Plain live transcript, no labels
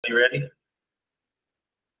You ready?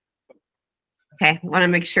 Okay, I want to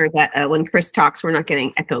make sure that when Chris talks, we're not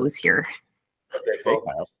getting echoes here. Okay, cool.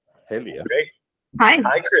 Hey, Kyle. Hey, Leah. Great. Hi.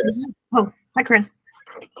 Hi, Chris. Oh, hi, Chris.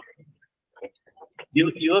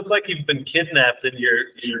 You look like you've been kidnapped and you're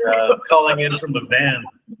calling in from the van.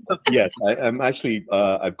 Yes, I'm actually.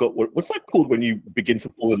 I've got what's that called when you begin to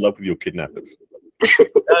fall in love with your kidnappers?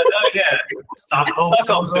 Yeah,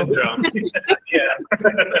 Stockholm syndrome. Yeah.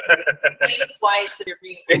 Twice if you're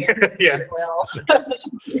being Yeah. well.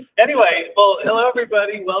 Anyway, well, hello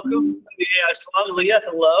everybody. Welcome to the AI Salon. Leah,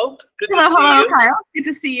 hello. Good to see Hello, you. Kyle. Good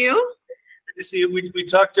to see you. Good to see you. We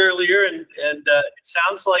talked earlier, and it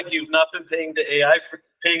sounds like you've not been paying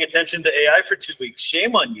attention to AI for 2 weeks.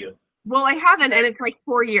 Shame on you. Well, I haven't, and it's like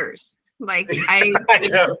 4 years. Like I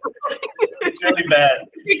know. It's really bad.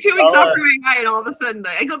 take 2 weeks off from AI, and all of a sudden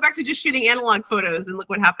I go back to just shooting analog photos, and look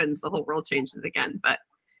what happens. The whole world changes again.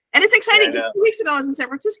 And it's exciting because 2 weeks ago I was in San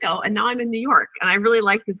Francisco, and now I'm in New York, and I really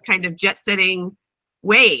like this kind of jet-setting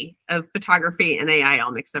way of photography and AI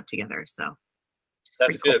all mixed up together. So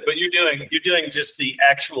that's good. Cool. But you're doing just the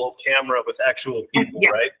actual camera with actual people,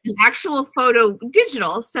 yes, right? The actual photo,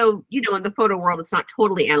 digital. So in the photo world, it's not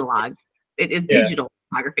totally analog. It is digital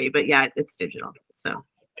photography, but yeah, it's digital. So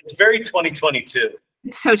it's very 2022.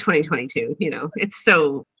 It's so 2022. It's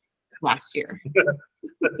so last year.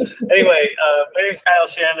 Anyway, my name is Kyle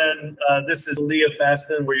Shannon. This is Leah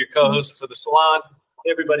Faston. We're your co-hosts for the Salon.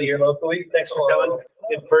 Everybody here locally, thanks for coming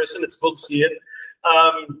in person. It's cool to see it.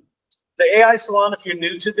 The AI Salon, if you're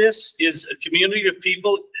new to this, is a community of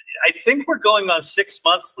people. I think we're going on 6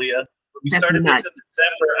 months, Leah. We started this in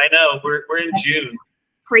December. I know. We're in June.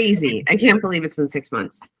 Crazy. I can't believe it's been 6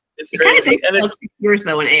 months. It's crazy. And it's 6 years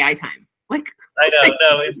though in AI time. Like I know.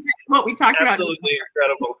 No, it's what we talked about. Absolutely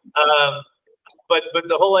incredible. But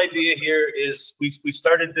the whole idea here is we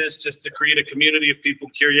started this just to create a community of people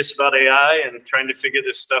curious about AI and trying to figure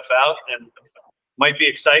this stuff out, and might be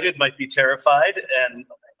excited, might be terrified, and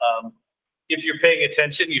if you're paying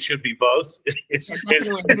attention, you should be both. It's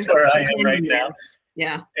where I am right now.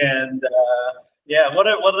 Yeah. And what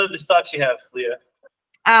are the thoughts you have, Leah?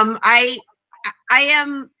 I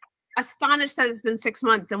am astonished that it's been 6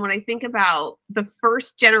 months. And when I think about the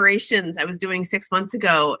first generations I was doing 6 months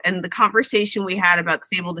ago, and the conversation we had about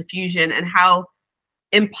stable diffusion and how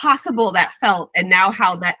impossible that felt, and now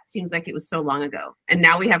how that seems like it was so long ago. And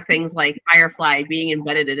now we have things like Firefly being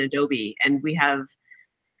embedded in Adobe, and we have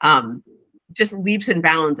just leaps and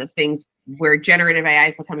bounds of things where generative AI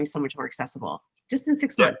is becoming so much more accessible. Just in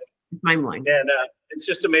 6 months. It's mind-blowing. Yeah, no, it's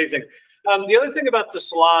just amazing. The other thing about the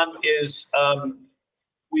Salon is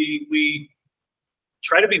we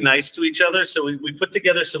try to be nice to each other. So we put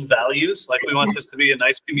together some values. Like, we want this to be a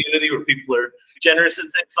nice community where people are generous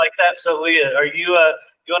and things like that. So Leah, are you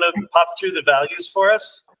you want to pop through the values for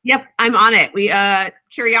us? Yep, I'm on it. We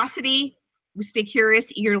curiosity, we stay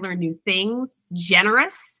curious, eager to learn new things,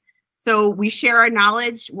 generous. So we share our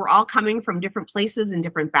knowledge. We're all coming from different places and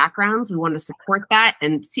different backgrounds. We want to support that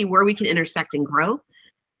and see where we can intersect and grow.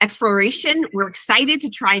 Exploration, we're excited to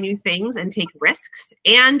try new things and take risks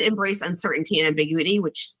and embrace uncertainty and ambiguity,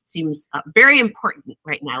 which seems very important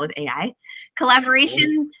right now with AI.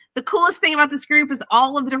 Collaboration, the coolest thing about this group is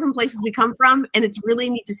all of the different places we come from, and it's really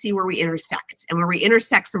neat to see where we intersect. And where we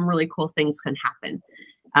intersect, some really cool things can happen.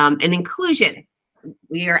 And inclusion,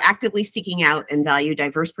 we are actively seeking out and value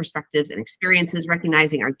diverse perspectives and experiences,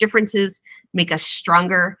 recognizing our differences make us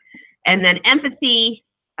stronger. And then empathy,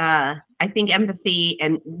 I think empathy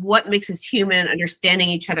and what makes us human,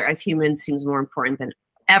 understanding each other as humans, seems more important than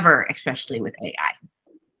ever, especially with AI.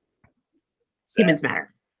 Humans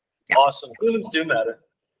matter. Yeah. Awesome. Humans do matter.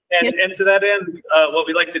 And to that end, what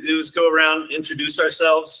we like to do is go around, introduce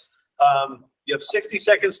ourselves. You have 60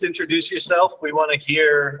 seconds to introduce yourself. We want to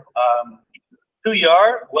hear who you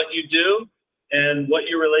are, what you do, and what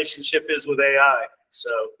your relationship is with AI. So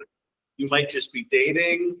you might just be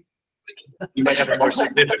dating. You might have a more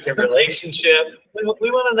significant relationship. We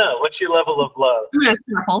want to know, what's your level of love? I'm going to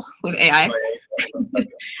careful with AI.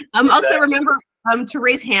 Also remember to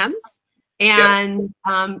raise hands, and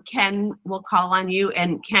Ken will call on you,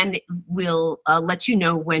 and Ken will let you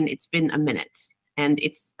know when it's been a minute. And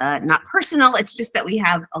it's not personal. It's just that we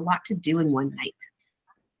have a lot to do in one night.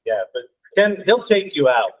 Yeah, but Ken, he'll take you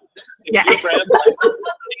out. If you're friends,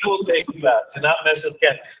 he will take you out. Do not mess with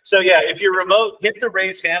Ken. So yeah, if you're remote, hit the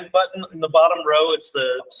raise hand button in the bottom row. It's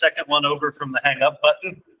the second one over from the hang up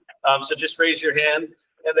button. So just raise your hand.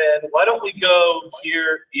 And then why don't we go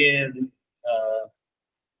here in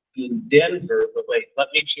Denver? But wait, let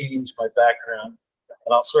me change my background,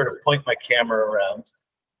 and I'll sort of point my camera around.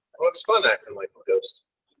 Oh, it's fun acting like a ghost.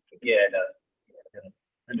 Yeah, no.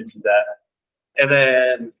 We're going to do that. And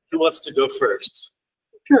then who wants to go first?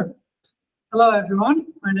 Sure. Hello, everyone.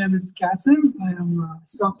 My name is Kasim. I am a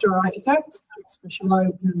software architect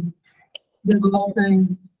specialized in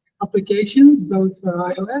developing applications both for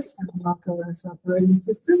iOS and macOS operating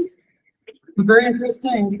systems. I'm very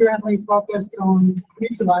interested and currently focused on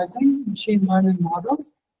utilizing machine learning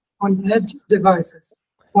models on edge devices,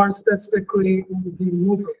 more specifically on the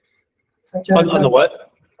mobile. Such as On the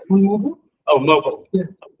what? On mobile? Oh, mobile. Yeah,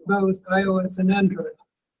 both iOS and Android.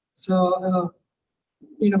 So,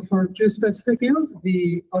 for two specific fields,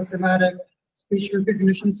 the automatic speech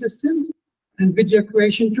recognition systems and video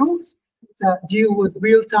creation tools that deal with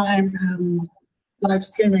real-time and live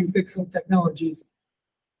streaming pixel technologies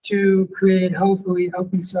to create, hopefully,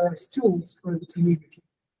 open source tools for the community.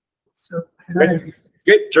 So,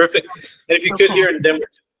 Great, terrific. And if you could hear in Denver,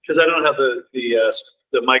 because I don't know how the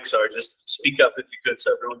mics are, just speak up if you could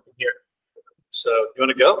so everyone can hear. So, you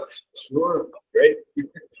want to go? Sure. Great.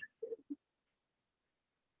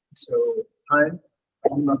 So, hi,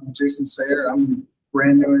 I'm Jason Sayer. I'm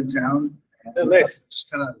brand new in town. And Oh, nice. Just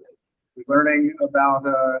kind of learning about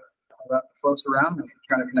the folks around me,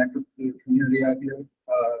 trying to connect with the community out here.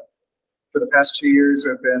 For the past 2 years,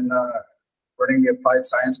 I've been running the Applied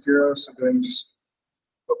Science Bureau, so doing just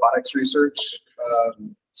robotics research.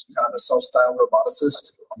 Some kind of a self-styled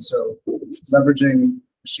roboticist. So leveraging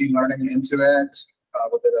machine learning into that,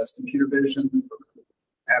 whether that's computer vision,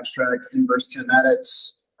 abstract, inverse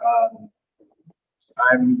kinematics.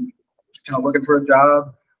 I'm kind of looking for a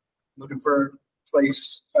job, looking for a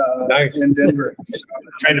place Nice. in Denver. So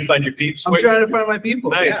Trying to find your peeps. I'm trying to find my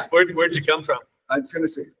people. Nice. Yeah. Where'd you come from? It's going to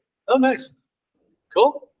see. Oh, nice.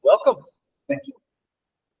 Cool. Welcome. Thank you.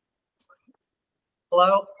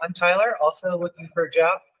 Hello, I'm Tyler, also looking for a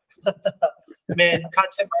job. I'm in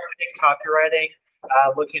content marketing, copywriting,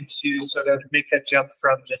 looking to sort of make that jump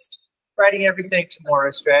from just writing everything to more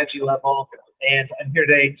a strategy level. And I'm here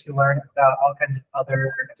today to learn about all kinds of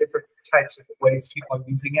other different types of ways people are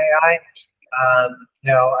using AI. I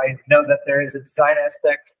know that there is a design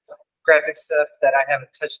aspect, graphic stuff that I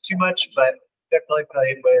haven't touched too much, but definitely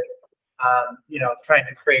played with, trying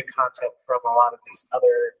to create content from a lot of these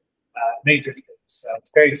other major tools. So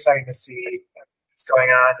it's very exciting to see what's going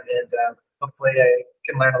on, and hopefully I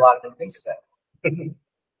can learn a lot of new things today.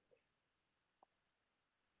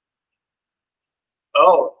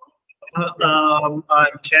 I'm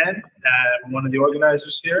Ken. I'm one of the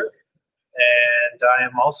organizers here, and I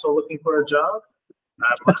am also looking for a job.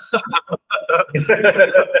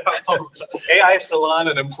 AI Salon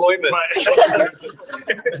and employment.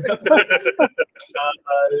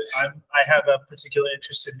 I have a particular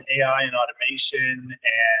interest in AI and automation,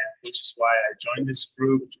 and which is why I joined this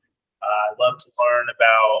group. I love to learn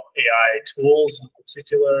about AI tools in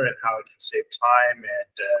particular and how it can save time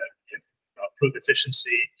and improve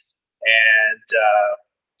efficiency. And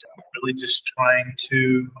I'm really just trying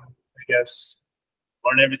to, I guess,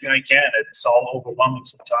 learn everything I can. It's all overwhelming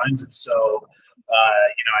sometimes, and so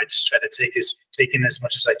I just try to take in as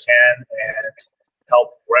much as I can and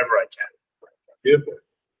help wherever I can. Beautiful.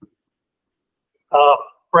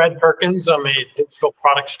 Brad Perkins. I'm a digital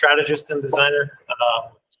product strategist and designer.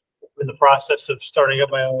 In the process of starting up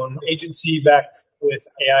my own agency backed with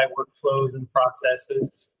AI workflows and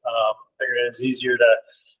processes. Figured it's easier to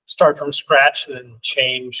start from scratch than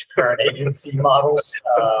change current agency models.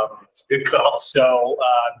 It's a good call. So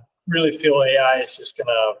really feel AI is just going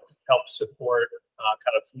to help support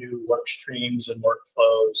kind of new work streams and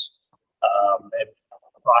workflows and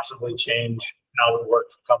possibly change how we work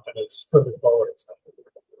for companies moving forward. So,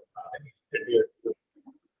 good year.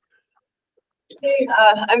 Hey,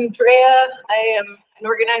 I'm Drea. I am an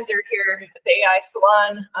organizer here at the AI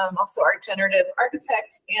Salon. I'm also our generative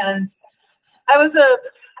architect, and I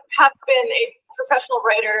have been a professional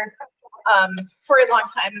writer for a long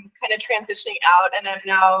time, kind of transitioning out, and I'm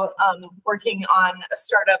now working on a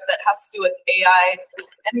startup that has to do with AI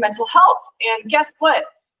and mental health. And guess what?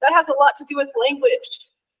 That has a lot to do with language.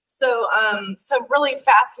 So, I'm really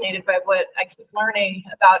fascinated by what I keep learning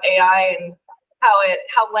about AI and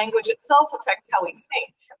how language itself affects how we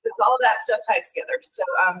think, because all of that stuff ties together. So,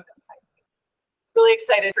 really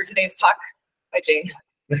excited for today's talk by Jane.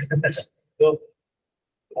 Cool.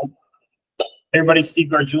 Hey everybody, Steve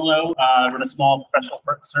Gargiulo. I run a small professional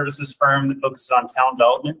services firm that focuses on talent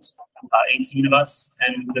development, 18 of us,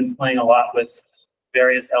 and we've been playing a lot with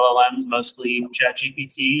various LLMs, mostly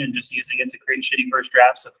ChatGPT, and just using it to create shitty first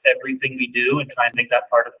drafts of everything we do and try and make that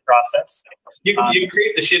part of the process. You can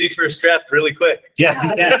create the shitty first draft really quick. Yes, you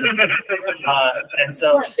can.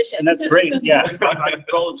 And that's great. Yeah, my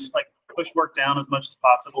goal is just like push work down as much as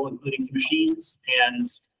possible, including to machines, and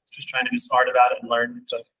just trying to be smart about it and learn.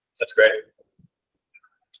 So that's great.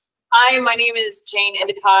 Hi, my name is Jane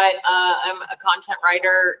Endacott. I'm a content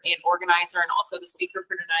writer and organizer and also the speaker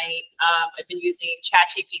for tonight. I've been using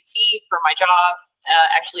ChatGPT for my job.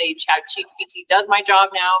 Actually, ChatGPT does my job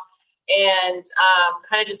now. And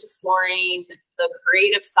kind of just exploring the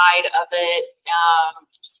creative side of it.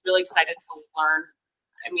 Just really excited to learn.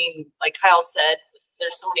 I mean, like Kyle said,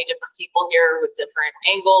 there's so many different people here with different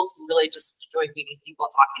angles, and really just enjoy meeting people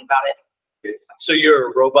and talking about it. So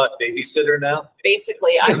you're a robot babysitter now?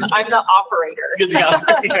 Basically, I'm the operator. I'm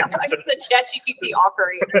the ChatGPT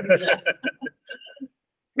operator.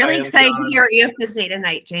 Really excited to hear what you have to say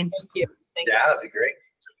tonight, Jane. Thank you. Thank you. That'd be great.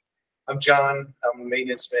 I'm John. I'm a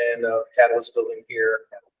maintenance man of Catalyst Building here.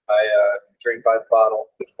 I drink by the bottle.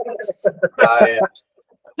 I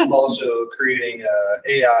am also creating a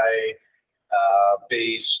AI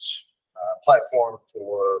based platform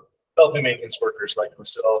for helping maintenance workers like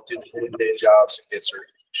myself do the day-to-day jobs and get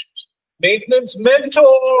certifications. Maintenance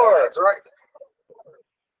mentor. That's right.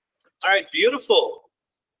 All right, beautiful.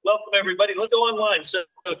 Welcome everybody. Let's go online. So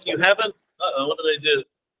if you haven't, what did I do?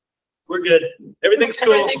 We're good. Everything's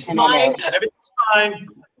cool. Everything's fine. Everything's fine.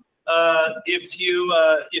 If you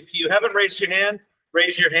haven't raised your hand,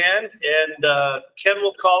 raise your hand, and Ken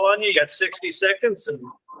will call on you. You got 60 seconds, and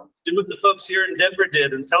do what the folks here in Denver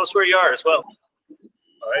did, and tell us where you are as well.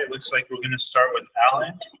 all right, looks like we're going to start with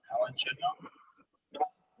Alan. Alan should know.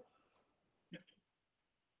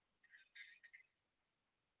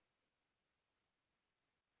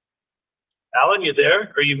 Alan, you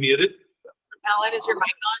there? Are you muted? Alan, is your mic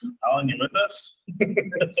on? Alan, you with us?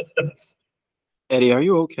 Eddie, are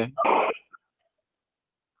you okay?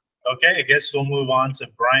 Okay, I guess we'll move on to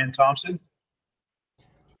Brian Thompson.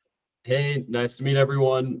 Hey, nice to meet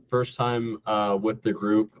everyone. First time with the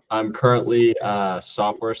group. I'm currently a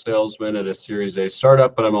software salesman at a Series A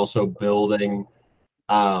startup, but I'm also building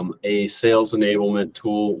a sales enablement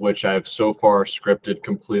tool, which I've so far scripted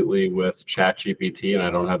completely with ChatGPT, and I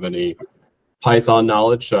don't have any Python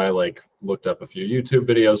knowledge, so I looked up a few YouTube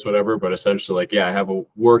videos, whatever, but essentially I have a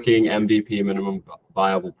working MVP, minimum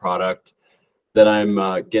viable product that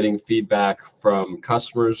I'm getting feedback from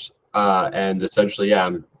customers, and essentially,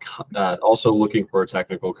 I'm also looking for a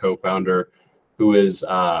technical co-founder who is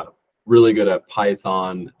really good at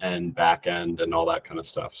Python and backend and all that kind of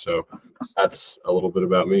stuff. So that's a little bit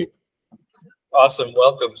about me. Awesome,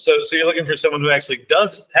 welcome. So you're looking for someone who actually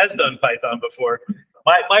has done Python before.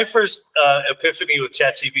 My first epiphany with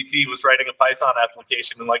ChatGPT was writing a Python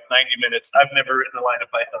application in like 90 minutes. I've never written a line of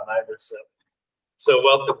Python either, so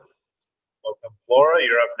welcome. Welcome. Laura,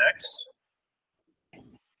 you're up next.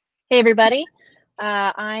 Hey, everybody.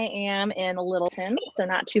 I am in Littleton, so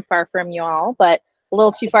not too far from you all, but a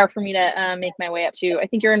little too far for me to make my way up to. I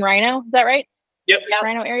think you're in Rhino, is that right? Yep.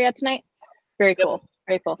 Rhino area tonight? Very cool.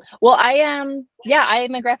 Very cool. Well, I am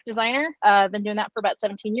a graphic designer. I've been doing that for about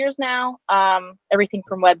 17 years now. Everything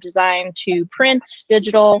from web design to print,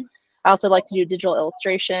 digital. I also like to do digital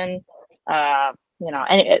illustration,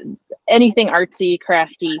 anything artsy,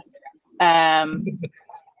 crafty.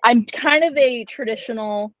 I'm kind of a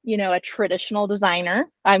traditional designer.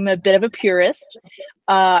 I'm a bit of a purist.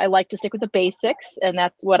 I like to stick with the basics, and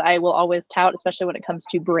that's what I will always tout, especially when it comes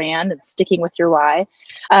to brand and sticking with your why.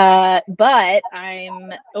 But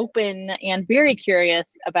I'm open and very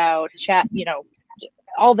curious about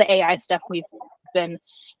all the AI stuff we've been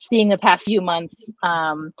seeing the past few months.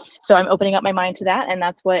 So I'm opening up my mind to that, and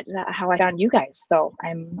that's how I found you guys. So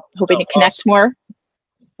I'm hoping to connect more.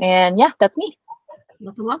 And yeah, that's me.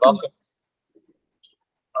 Welcome. All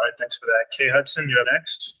right, thanks for that. Kay Hudson, you're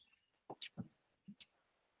next.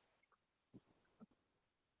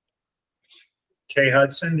 Kay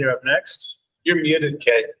Hudson, you're up next. You're muted,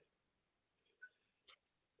 Kay.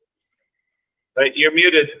 Right, you're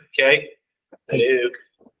muted, Kay. Hello.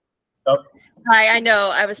 Oh. Hi, I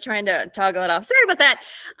know. I was trying to toggle it off. Sorry about that.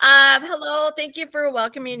 Hello. Thank you for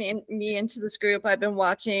welcoming me into this group. I've been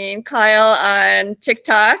watching Kyle on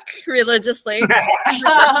TikTok religiously. It's good.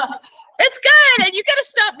 And you got to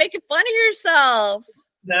stop making fun of yourself.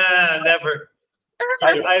 Nah, never.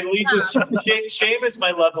 I lead with shame is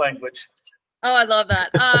my love language. Oh, I love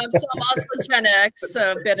that. So I'm also Gen X,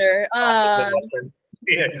 so bitter. Yeah,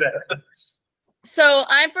 exactly. So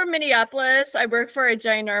I'm from Minneapolis. I work for a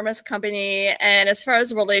ginormous company. And as far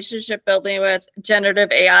as relationship building with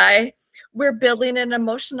generative AI, we're building an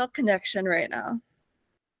emotional connection right now.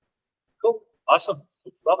 Cool. Awesome.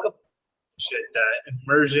 Welcome.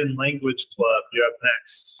 Immersion Language Club, you're up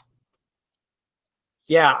next.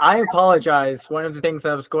 Yeah, I apologize. One of the things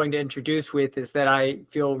I was going to introduce with is that I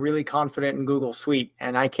feel really confident in Google Suite,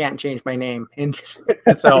 and I can't change my name in this.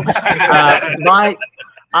 So,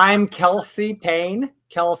 I'm Kelsey Payne.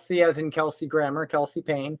 Kelsey, as in Kelsey Grammer, Kelsey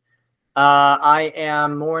Payne. I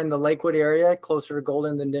am more in the Lakewood area, closer to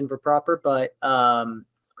Golden than Denver proper, but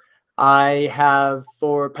I have,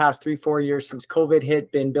 for past 3-4 years since COVID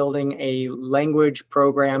hit, been building a language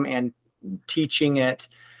program and teaching it,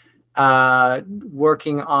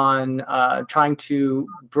 working on trying to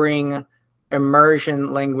bring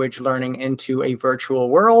immersion language learning into a virtual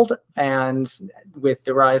world. And with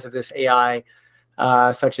the rise of this AI,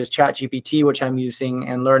 such as ChatGPT, which I'm using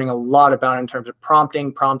and learning a lot about in terms of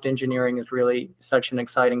prompting. Prompt engineering is really such an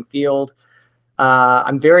exciting field.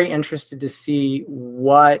 I'm very interested to see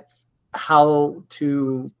how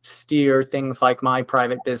to steer things like my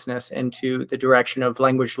private business into the direction of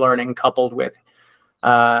language learning coupled with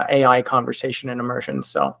AI conversation and immersion.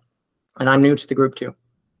 So, and I'm new to the group too.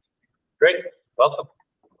 Great. Welcome.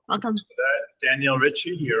 Welcome. Daniel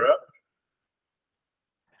Ritchie, you're up.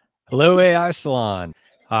 Hello, AI Salon.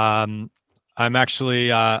 I'm actually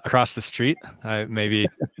across the street. I maybe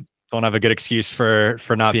don't have a good excuse for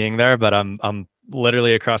not being there, but I'm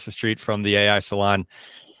literally across the street from the AI Salon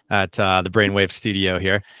at the Brainwave studio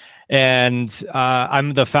here. And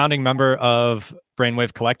I'm the founding member of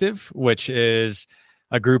Brainwave Collective, which is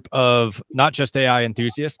a group of not just AI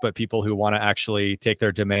enthusiasts, but people who want to actually take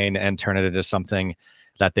their domain and turn it into something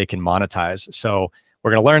that they can monetize. So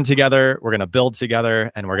we're going to learn together, we're going to build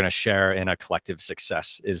together, and we're going to share in a collective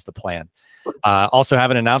success is the plan. Also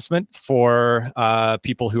have an announcement for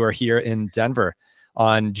people who are here in Denver.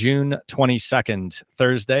 On June 22nd,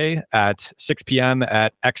 Thursday at 6 p.m.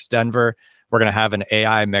 at X Denver, we're going to have an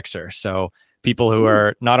AI mixer. So people who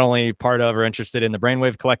are not only part of or interested in the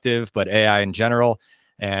Brainwave Collective, but AI in general.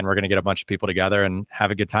 And we're going to get a bunch of people together and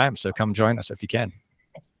have a good time. So come join us if you can.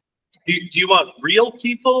 Do you want real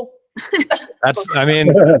people? That's, I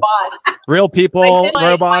mean, real people,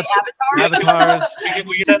 robots, avatars.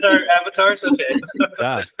 We send our avatars? Okay.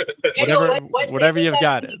 Yeah. Whatever you've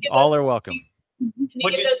got, all are welcome. Can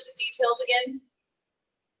you give those details again?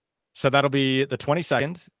 So that'll be the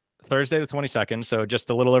 22nd, Thursday the 22nd. So just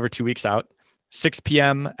a little over 2 weeks out, 6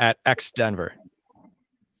 p.m. at X Denver.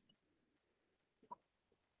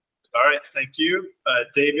 All right, thank you.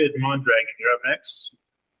 David Mondragon, you're up next.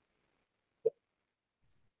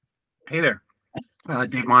 Hey there,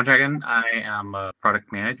 Dave Mondragon. I am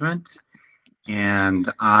product management,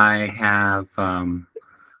 and I have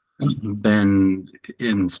been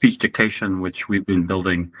in speech dictation, which we've been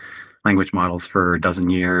building language models for 12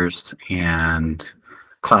 years, and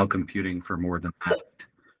cloud computing for more than that.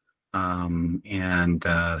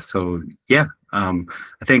 So yeah, I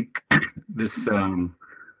think this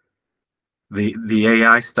the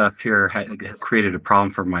AI stuff here has created a problem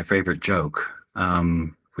for my favorite joke.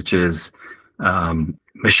 Which is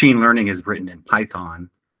machine learning is written in Python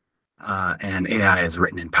and AI is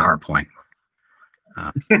written in PowerPoint.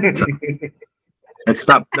 So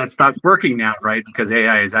that stops working now, right? Because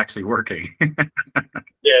AI is actually working. Yeah,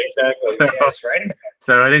 exactly. Yes, right.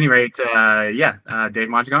 So at any rate, Dave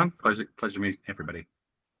Mondragon, pleasure to meet everybody.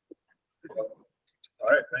 All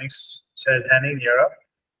right, thanks. Ted Henning, you're up.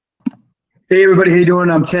 Hey everybody, how you doing?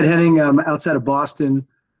 I'm Ted Henning. I'm outside of Boston.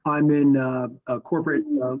 I'm in corporate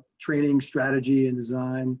training, strategy, and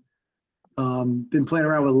design. Been playing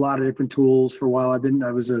around with a lot of different tools for a while. Been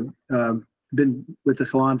with the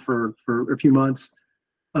Salon for a few months.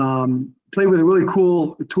 Played with a really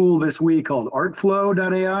cool tool this week called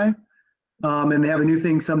Artflow.ai, and they have a new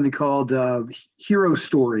thing, something called Hero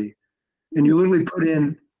Story, and you literally put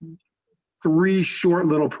in 3 short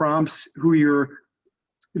little prompts: who your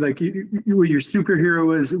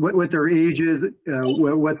superhero is, what their age is,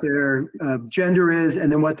 what their gender is, and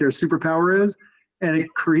then what their superpower is, and it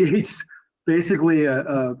creates basically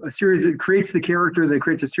a series. It creates the character that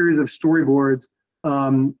creates a series of storyboards,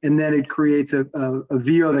 and then it creates a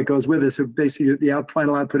VO that goes with it. So basically, the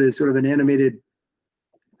final output is sort of an animated,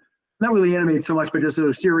 not really animated so much, but just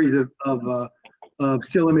a series of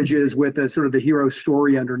still images with a sort of the hero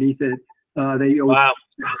story underneath it. They always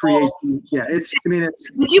create. Yeah, it's. I mean, it's.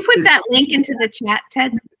 Would you put that link into the chat,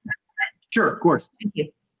 Ted? Sure, of course. Thank you.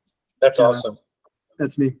 That's awesome.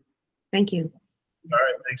 That's me. Thank you. All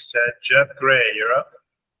right, thanks, Ted. Jeff Gray, you're up.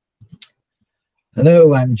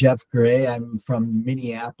 Hello, I'm Jeff Gray. I'm from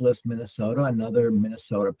Minneapolis, Minnesota. Another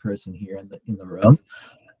Minnesota person here in the room.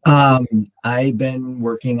 I've been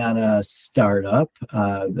working on a startup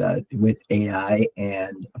with AI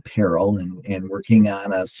and apparel, and working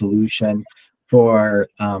on a solution for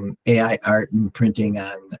AI art and printing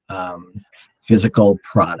on physical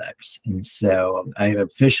products. And so I've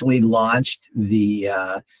officially launched the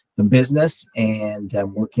business, and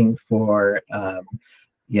I'm working for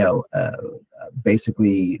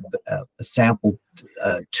basically a sample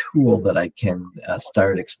tool that I can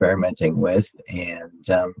start experimenting with, and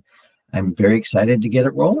I'm very excited to get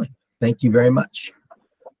it rolling. Thank you very much.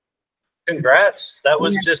 Congrats! That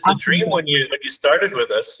was just a dream when you started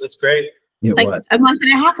with us. That's great. Like a month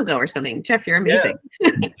and a half ago or something. Jeff, you're amazing.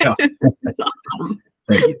 Yeah. Awesome.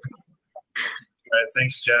 Thank you. All right,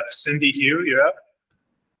 thanks, Jeff. Cindy Hugh, you're up.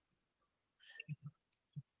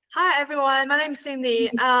 Hi everyone, my name is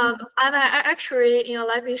Cindy. I'm actually in a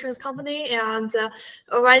life insurance company, and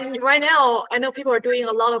right now I know people are doing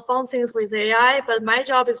a lot of fun things with AI, but my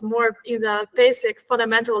job is more in the basic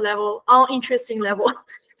fundamental level, uninteresting level.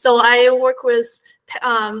 So I work with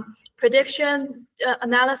prediction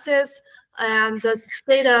analysis and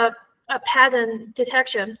data pattern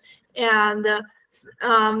detection, and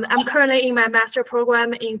I'm currently in my master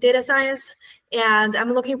program in data science, and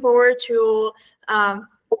I'm looking forward to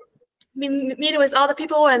meet with other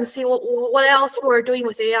people and see what else we're doing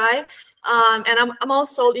with AI. And I'm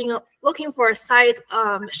also looking for a side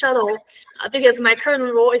shuttle because my current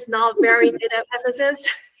role is not very data emphasis.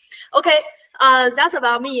 Okay, that's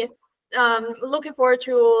about me. Looking forward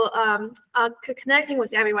to connecting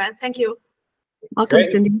with everyone. Thank you. Welcome,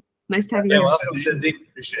 Cindy. Nice to have you. Yeah, welcome, Cindy.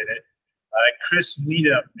 Appreciate it. Chris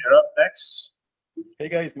Needham, you're up next. Hey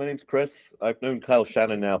guys, my name's Chris. I've known Kyle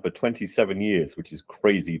Shannon now for 27 years, which is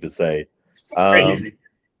crazy to say. Crazy.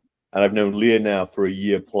 And I've known Leah now for a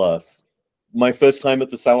year plus. My first time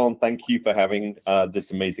at the Salon, thank you for having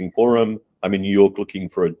this amazing forum. I'm in New York looking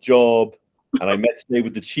for a job, and I met today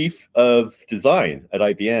with the chief of design at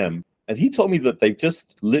IBM, and he told me that they've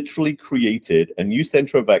just literally created a new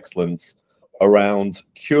center of excellence around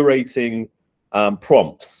curating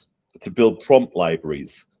prompts to build prompt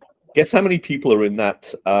libraries. Guess how many people are in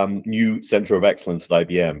that new center of excellence at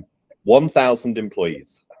IBM? 1,000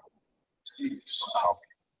 employees. Wow.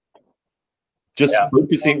 Just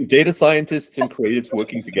focusing, data scientists and creatives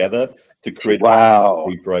working together to create for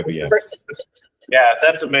IBM. Yeah,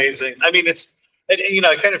 that's amazing. I mean,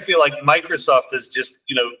 I kind of feel like Microsoft has just,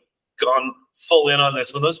 gone full in on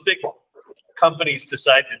this. When those big companies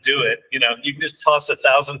decide to do it, you can just toss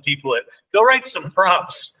 1,000 people at, go write some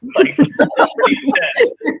prompts. Like, it's pretty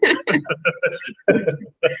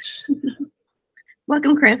intense.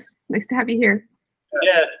 Welcome, Chris. Nice to have you here.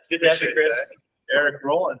 Yeah, good to have you, Chris. Eric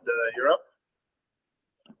Rowland, you're up.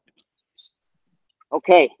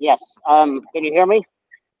 Okay, yes. Can you hear me?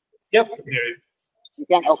 Yep. You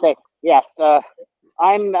can? Okay, yes.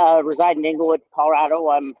 I'm reside in Inglewood, Colorado.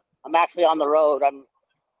 I'm actually on the road. I'm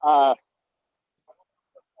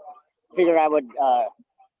figured I would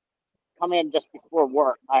come in just before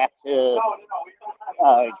work. I have to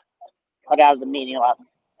cut out of the meeting about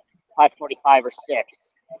 5:45 or 6.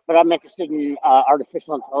 But I'm interested in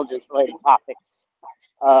artificial intelligence related topics.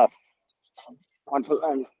 I'm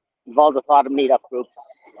involved with a lot of meetup groups,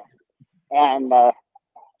 and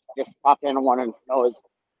just pop in and want to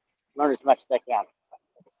learn as much as I can.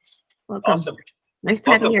 Welcome. Awesome. Nice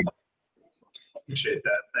to have you here. Appreciate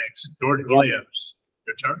that. Thanks. George Williams,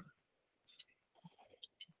 your turn.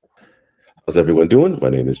 How's everyone doing? My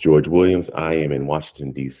name is George Williams. I am in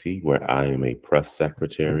Washington, D.C., where I am a press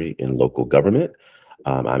secretary in local government.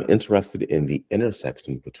 I'm interested in the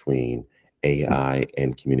intersection between AI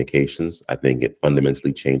and communications. I think it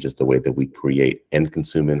fundamentally changes the way that we create and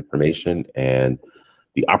consume information, and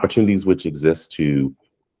the opportunities which exist to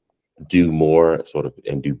do more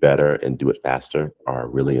and do better and do it faster are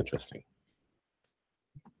really interesting.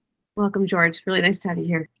 Welcome, George. Really nice to have you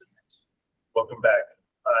here. Welcome back.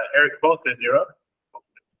 Eric Bolton, you're up.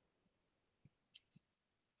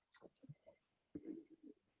 I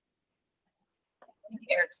think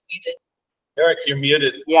Eric's muted. Eric, you're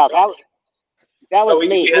muted. Yeah, that was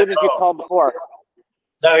me. Who did you call before?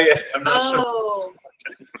 No, yeah, I'm not sure. Oh,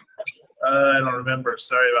 I don't remember.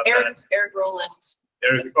 Sorry about that. Eric Rowland.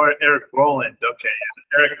 Eric Rowland. Okay.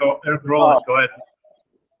 Eric Rowland, go ahead.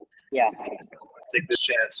 Yeah. Take this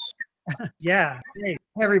chance. Yeah. Hey,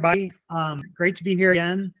 everybody. Great to be here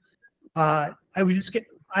again. I've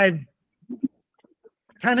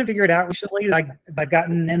kind of figured out recently that I've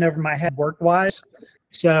gotten in over my head work-wise.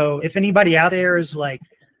 So if anybody out there is like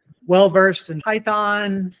well-versed in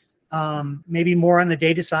Python, maybe more on the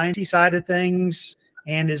data science side of things,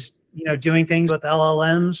 and is doing things with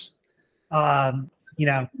LLMs,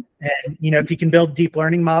 if you can build deep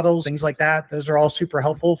learning models, things like that, those are all super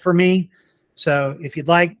helpful for me. So if you'd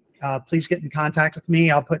like, please get in contact with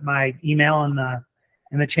me. I'll put my email in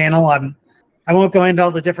the channel. I won't go into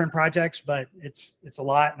all the different projects, but it's a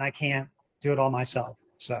lot, and I can't do it all myself.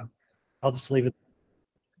 So I'll just leave it.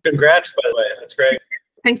 Congrats, by the way. That's great.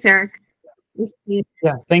 Thanks, Eric.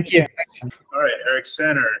 Yeah, thank you. All right, Eric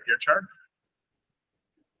Center, your turn.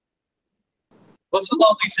 What's with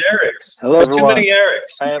all these Erics? Hello, There's everyone. too many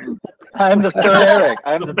Erics. I'm the third Eric.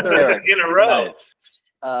 I'm the third Eric. In a row.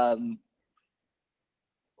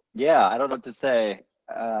 Yeah, I don't know what to say.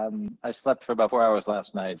 I slept for about 4 hours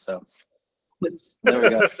last night, so there we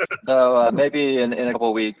go. So maybe in a couple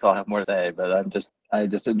of weeks I'll have more to say. But I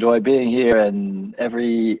just enjoy being here, and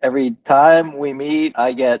every time we meet,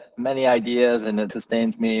 I get many ideas, and it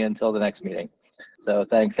sustains me until the next meeting. So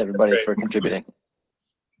thanks everybody for contributing.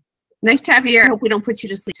 Nice to have you here. I hope we don't put you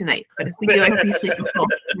to sleep tonight, but if we do, I hope you sleep full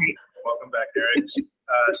tonight. Welcome back, Eric.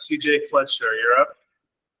 CJ Fletcher, you're up.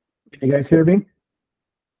 You guys hear me?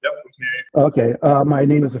 Yep, we can hear you. Okay. My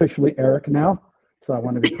name is officially Eric now, so I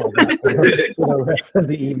want to be called that for the rest of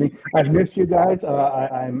the evening. I've missed you guys.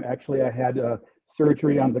 I had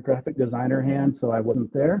surgery on the graphic designer hand, so I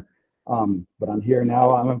wasn't there. But I'm here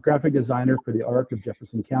now. I'm a graphic designer for the ARC of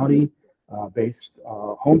Jefferson County,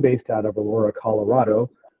 home based out of Aurora, Colorado.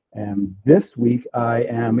 And this week I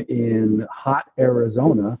am in hot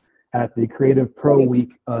Arizona at the Creative Pro Week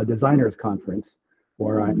Designers Conference,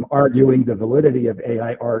 where I'm arguing the validity of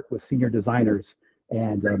AI art with senior designers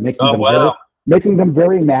and making them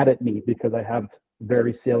very mad at me because I have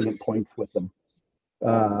very salient points with them.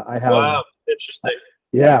 Wow, interesting.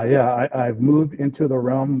 Yeah. I've moved into the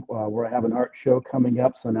realm where I have an art show coming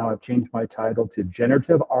up, so now I've changed my title to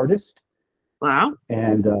Generative Artist. Wow.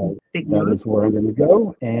 And that is where I'm going to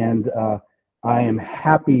go. And I am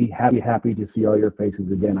happy to see all your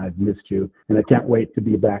faces again. I've missed you, and I can't wait to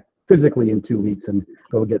be back physically in 2 weeks and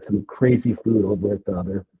go get some crazy food over at the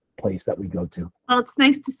other place that we go to. Well, it's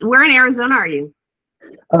nice to. Where in Arizona are you?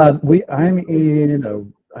 I'm in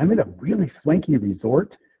a really swanky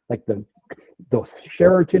resort, like the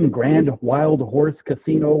Sheraton Grand Wild Horse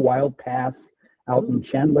Casino Wild Pass out in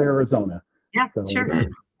Chandler, Arizona. Yeah, so, sure. I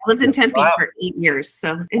lived in Tempe for 8 years,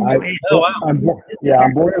 so enjoy it.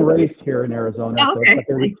 I'm born and raised here in Arizona, Oh, okay.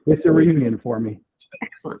 So it's a reunion for me.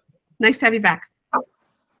 Excellent. Nice to have you back.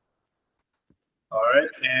 All right,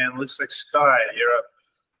 and looks like Sky, you're up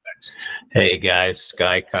next. Hey guys,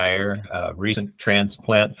 Sky Kyer, recent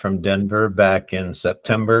transplant from Denver back in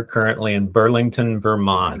September, currently in Burlington,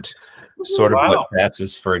 Vermont. Sort of what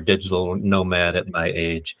passes for a digital nomad at my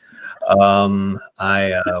age.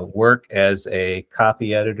 I work as a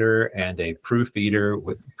copy editor and a proofreader.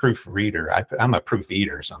 I'm a proof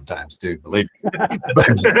eater sometimes too, believe me.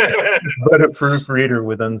 but a proofreader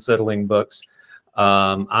with unsettling books.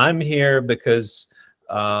 I'm here because,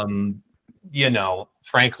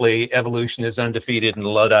 frankly, evolution is undefeated and the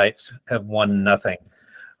Luddites have won nothing.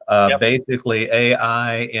 Basically,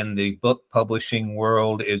 AI in the book publishing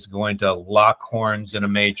world is going to lock horns in a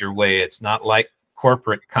major way. It's not like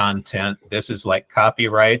corporate content. This is like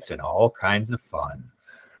copyrights and all kinds of fun.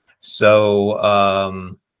 So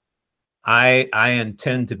I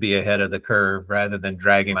intend to be ahead of the curve rather than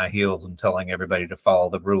dragging my heels and telling everybody to follow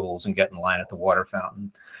the rules and get in line at the water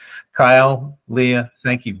fountain. Kyle, Leah,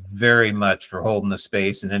 thank you very much for holding the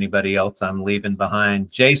space, and anybody else I'm leaving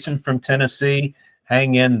behind. Jason from Tennessee,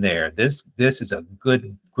 hang in there. This is a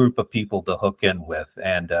good group of people to hook in with,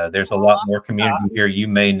 and there's a lot more community here you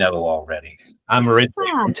may know already. I'm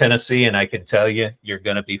originally from Tennessee, and I can tell you, you're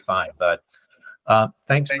going to be fine. But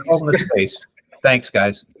thanks for holding the space. Thanks,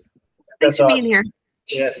 guys. Thanks for being here.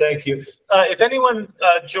 Yeah, thank you. If anyone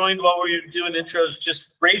joined while we were doing intros,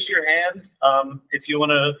 just raise your hand if you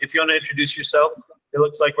want to introduce yourself. It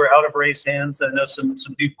looks like we're out of raised hands. I know some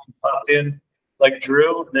people popped in, like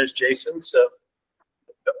Drew, and there's Jason. So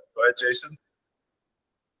go ahead, Jason.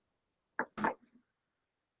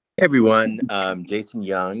 Hey everyone, Jason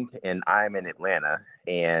Young, and I'm in Atlanta,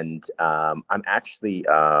 and I'm actually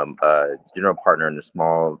a general partner in a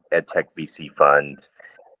small EdTech VC fund,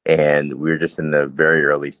 and we're just in the very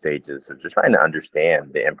early stages of just trying to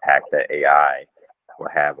understand the impact that AI will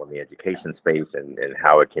have on the education space and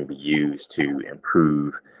how it can be used to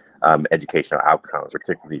improve educational outcomes,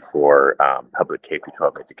 particularly for public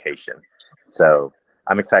K-12 education. So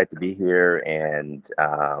I'm excited to be here, and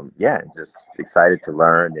just excited to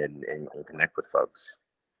learn and connect with folks.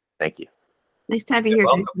 Thank you. Nice to have you here,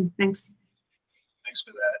 Jason. Thanks. Thanks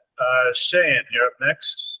for that. Shane, you're up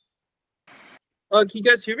next. Can you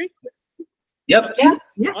guys hear me? Yep.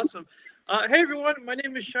 Yeah. Awesome. Hey everyone, my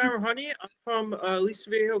name is Shire Honey. I'm from Aliso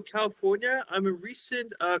Viejo, California. I'm a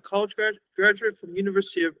recent college graduate from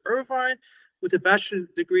University of Irvine with a bachelor's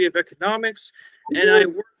degree of economics, and I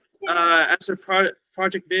work as a product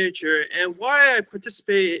project manager, and why I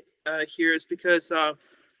participate here is because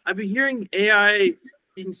I've been hearing AI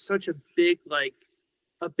being such a big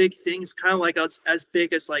thing. It's kind of like as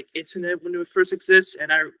big as like internet when it first exists,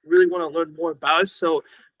 and I really want to learn more about it. So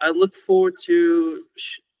I look forward to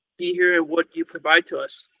be here and what you provide to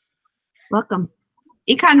us. Welcome.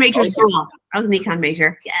 Econ major school. I was an econ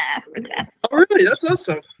major. Yeah, we're the best. Oh, really? That's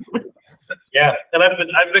awesome. Yeah, and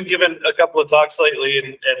I've been given a couple of talks lately,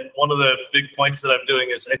 and one of the big points that I'm doing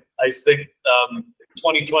is I think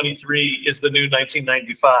 2023 is the new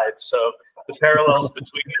 1995. So the parallels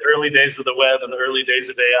between the early days of the web and the early days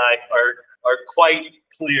of AI are quite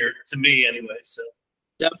clear to me, anyway. So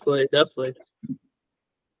definitely.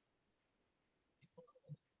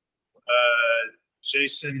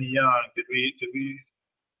 Jason Young, did we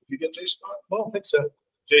get Jason? I don't think so.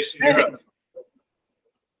 Jason, you're up.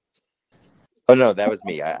 Oh no, that was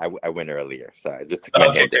me. I went earlier, so I just took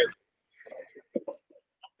my hand down.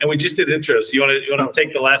 And we just did intros. You want to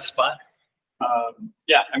take the last spot?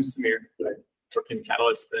 Yeah, I'm Samir. I work in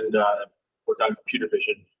Catalyst and work on computer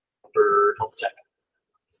vision for health tech.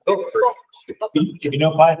 You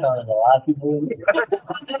know Python, there's a lot of people.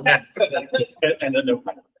 And then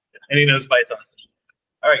and he knows Python.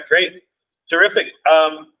 All right, great, terrific.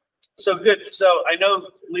 So good. So I know,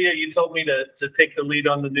 Leah, you told me to take the lead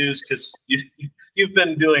on the news because you've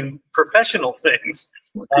been doing professional things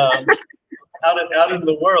out in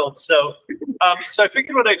the world. So so I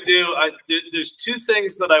figured what I'd do. There's two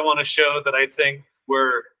things that I want to show that I think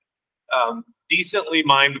were decently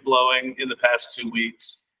mind blowing in the past 2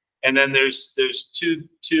 weeks, and then there's two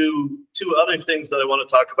other things that I want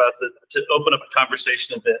to talk about to open up a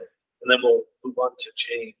conversation a bit, and then we'll move on to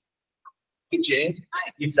Jane. Hey, Jane.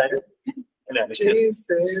 Hi. You excited?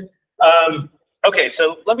 Okay,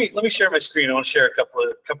 so let me share my screen. I want to share a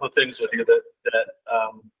couple of things with you that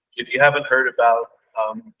if you haven't heard about,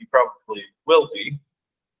 you probably will be.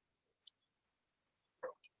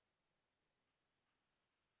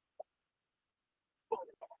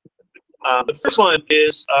 The first one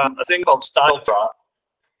is a thing called Style Drop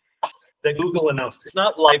that Google announced. It's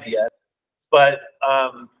not live yet, but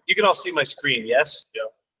you can all see my screen, yes? Yeah.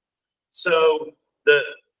 So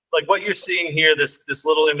what you're seeing here, this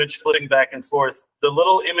little image flipping back and forth, the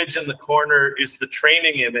little image in the corner is the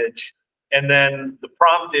training image, and then the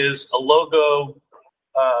prompt is a logo,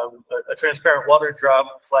 a transparent water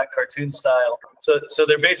drop, flat cartoon style. So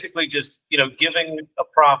they're basically just giving a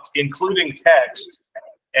prompt, including text,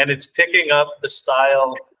 and it's picking up the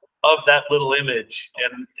style of that little image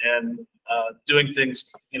and doing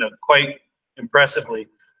things quite impressively.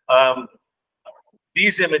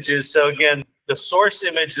 These images, so again, the source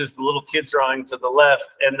image is the little kid drawing to the left,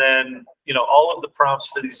 and then all of the prompts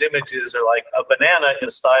for these images are like a banana in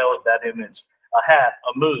the style of that image, a hat,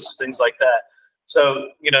 a moose, things like that.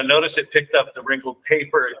 So notice it picked up the wrinkled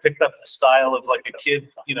paper, it picked up the style of like a kid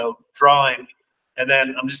drawing, and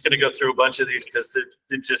then I'm just going to go through a bunch of these because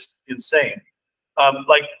they're just insane.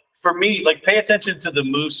 Like for me, like pay attention to the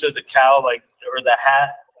moose or the cow, or the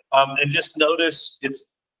hat, and just notice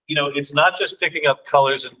it's not just picking up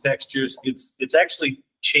colors and textures, it's actually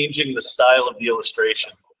changing the style of the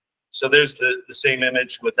illustration. So there's the same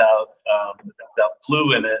image without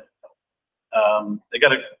blue in it. They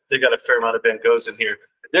got a fair amount of Van Goghs in here.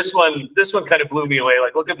 This one kind of blew me away.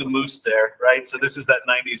 Like, look at the moose there, right? So this is that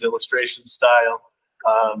 90s illustration style.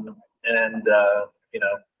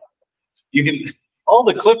 You can, all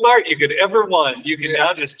the clip art you could ever want, you can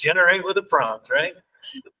now just generate with a prompt, right?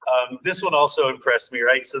 This one also impressed me,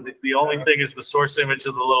 right? So the only thing is the source image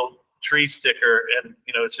of the little tree sticker, and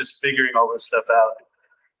it's just figuring all this stuff out.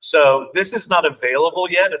 So this is not available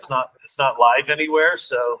yet. It's not live anywhere.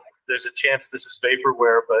 So there's a chance this is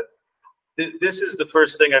vaporware, but this is the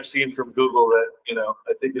first thing I've seen from Google that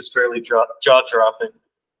I think is fairly jaw-dropping.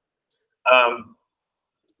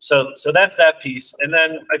 So that's that piece, and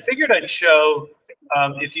then I figured I'd show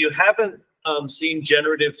if you haven't seen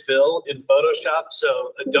generative fill in Photoshop.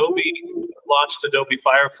 So Adobe launched Adobe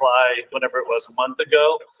Firefly, whenever it was, a month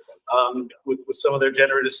ago, with some of their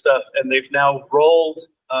generative stuff, and they've now rolled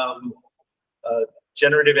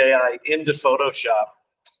generative AI into Photoshop.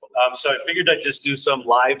 So I figured I'd just do some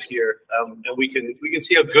live here, and we can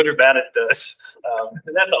see how good or bad it does,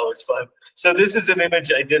 and that's always fun. So this is an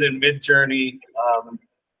image I did in Midjourney.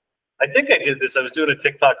 I think I did this. I was doing a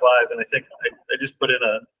TikTok live, and I think I just put in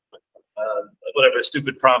a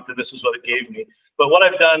stupid prompt, and this was what it gave me. But what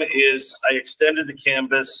I've done is I extended the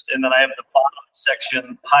canvas, and then I have the bottom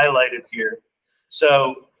section highlighted here.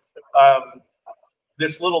 So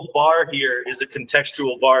this little bar here is a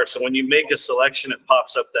contextual bar. So when you make a selection, it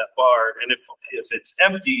pops up that bar. And if it's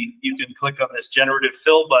empty, you can click on this generative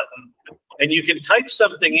fill button and you can type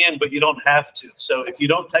something in, but you don't have to. So if you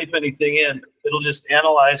don't type anything in, it'll just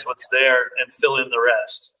analyze what's there and fill in the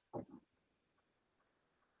rest.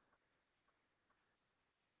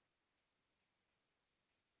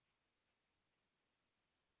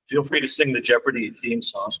 Feel free to sing the Jeopardy theme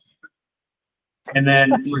song. And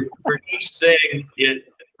then for each thing, it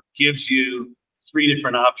gives you 3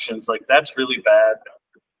 different options. Like, that's really bad.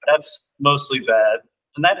 That's mostly bad.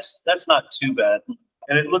 And that's not too bad.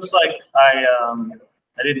 And it looks like I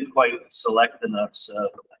didn't quite select enough. So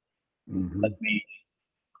let me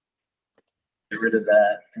get rid of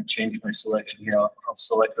that and change my selection here. I'll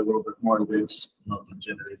select a little bit more of this. I'll do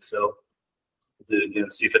generative fill. Do it again,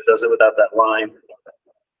 see if it does it without that line.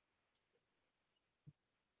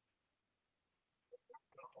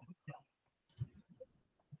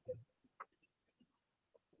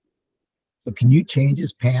 So can you change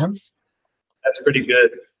his pants? That's pretty good.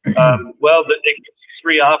 Well, it gives you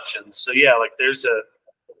 3 options. So yeah, like there's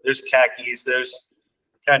khakis, there's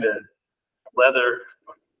kind of leather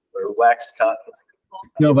or waxed cotton.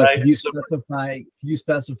 No, but right? can you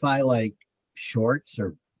specify like shorts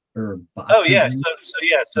or oh yeah, so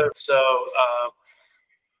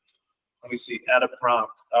let me see, add a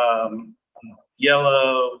prompt.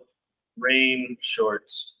 Yellow rain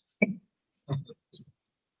shorts.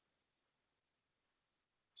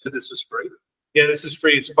 So this is free? Yeah, this is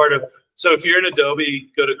free. It's part of, so if you're in Adobe,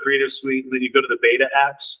 go to Creative Suite, and then you go to the beta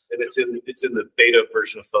apps, and it's in the beta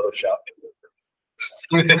version of Photoshop.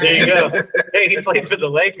 There you go. Hey, he played for the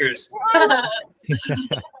Lakers.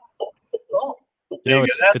 You know,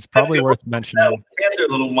 it's probably worth mentioning. They're a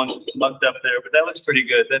little mucked up there, but that looks pretty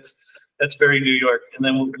good. That's very New York. And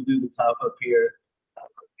then we'll do the top up here.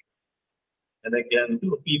 And again,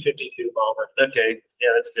 B-52 bomber. Okay, yeah,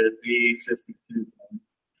 that's good. B-52.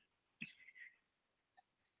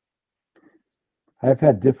 I've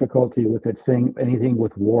had difficulty with it saying anything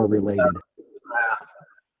with war related.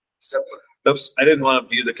 Oops, I didn't want to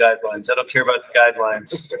view the guidelines. I don't care about the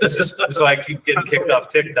guidelines. This is why I keep getting kicked off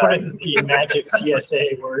TikTok. The magic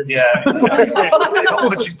TSA words. Yeah. They don't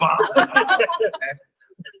want you bomb.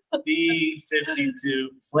 B-52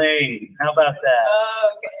 plane. How about that?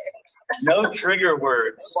 No trigger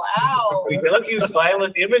words. Wow. We don't use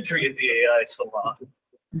violent imagery at the AI Salon.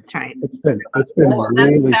 That's right. It's been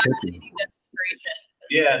really tricky.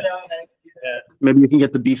 Yeah. Maybe you can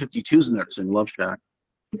get the B-52s in there to sing Love Shack.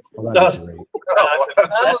 Well, that's great.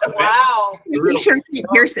 Wow. Make sure Kate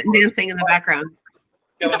Pearson dancing in the background.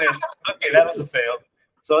 Okay, that was a fail.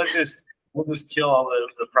 So we'll just kill all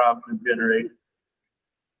the prompts and generate.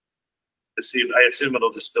 Let's see. I assume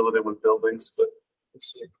it'll just fill it in with buildings, but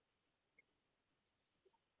let's see.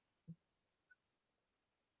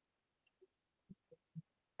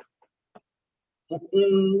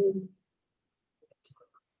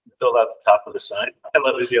 Filled out the top of the sign. I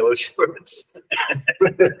love his yellow shorts.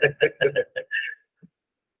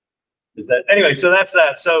 Is that anyway? So that's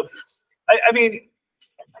that. So, I mean,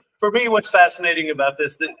 for me, what's fascinating about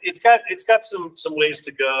this, that it's got some ways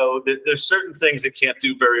to go. There's certain things it can't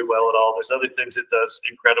do very well at all. There's other things it does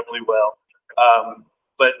incredibly well.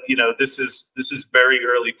 But you know, this is very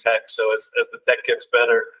early tech. So as the tech gets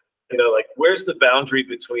better, you know, like where's the boundary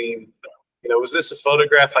between, you know, was this a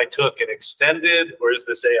photograph I took and extended, or is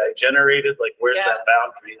this AI generated? Like, where's that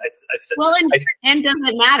boundary? And does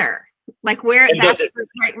it matter? Like where that's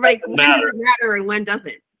right? When does it matter and when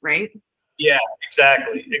doesn't? Right? Yeah,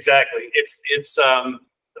 exactly. It's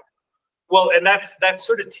well, and that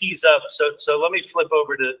sort of tees up. So let me flip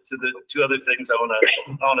over to the 2 other things I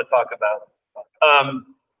want to talk about.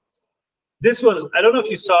 This one, I don't know if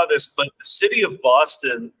you saw this, but the city of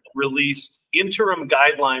Boston released interim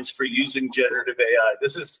guidelines for using generative AI.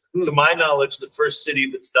 This is, to my knowledge, the first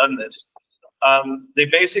city that's done this. They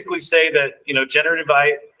basically say that, you know, generative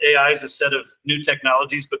AI is a set of new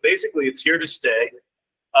technologies, but basically it's here to stay.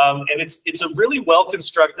 And it's a really well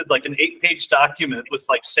constructed, like an 8-page document with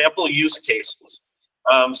like sample use cases.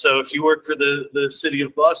 So if you work for the city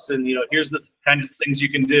of Boston, you know, here's the kinds of things you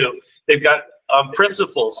can do. They've got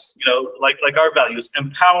principles, you know, like our values: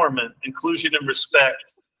 empowerment, inclusion and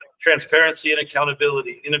respect, transparency and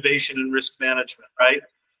accountability, innovation and risk management, right?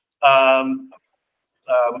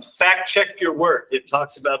 Fact check your work. It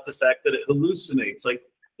talks about the fact that it hallucinates. Like,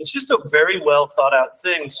 it's just a very well thought out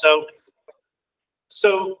thing. So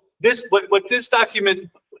this, what this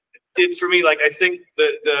document did for me, like, I think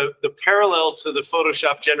the parallel to the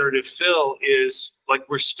Photoshop generative fill is like,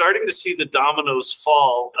 we're starting to see the dominoes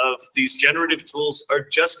fall of these generative tools are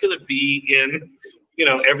just going to be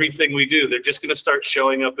everything we do. They're just going to start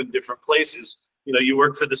showing up in different places. You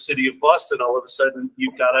work for the city of Boston, all of a sudden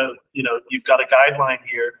you've got a guideline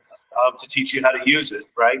here to teach you how to use it,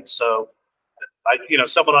 right? So,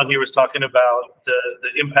 someone on here was talking about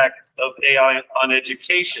the impact of AI on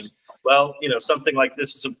education. Well, something like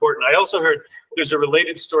this is important. I also heard there's a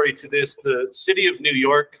related story to this. The city of New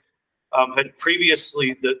York had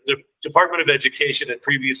previously, the Department of Education had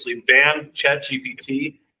previously banned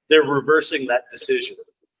ChatGPT. They're reversing that decision,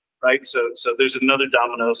 right? So there's another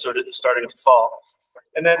domino sort of starting to fall.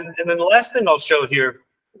 And then the last thing I'll show here,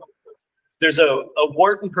 there's a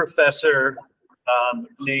Wharton professor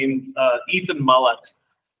named Ethan Mullock,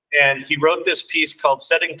 and he wrote this piece called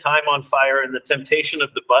 "Setting Time on Fire and the Temptation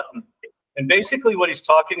of the Button." And basically what he's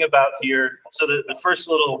talking about here, so the first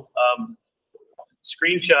little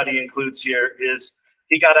screenshot he includes here is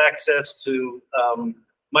he got access to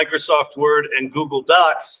Microsoft Word and Google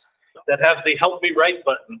Docs that have the "Help Me Write"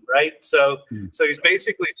 button, right? So he's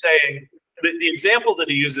basically saying, the example that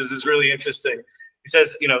he uses is really interesting. He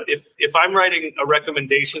says, if I'm writing a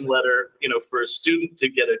recommendation letter, for a student to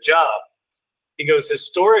get a job, he goes,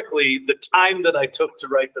 historically, the time that I took to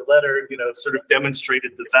write the letter, sort of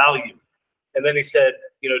demonstrated the value. And then he said,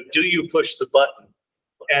 do you push the button?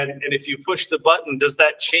 And if you push the button, does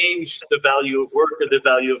that change the value of work or the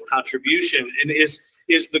value of contribution? And is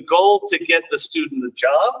the goal to get the student a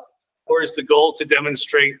job, or is the goal to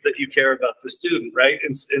demonstrate that you care about the student, right?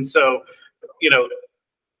 And so,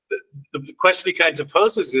 the question he kind of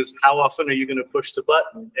poses is, how often are you going to push the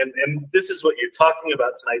button? And this is what you're talking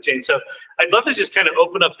about tonight, Jane. So I'd love to just kind of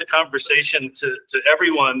open up the conversation to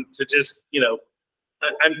everyone to just,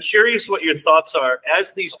 I'm curious what your thoughts are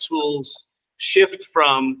as these tools shift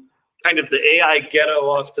from kind of the AI ghetto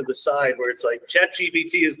off to the side, where it's like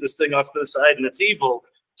ChatGPT is this thing off to the side and it's evil,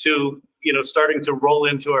 to, starting to roll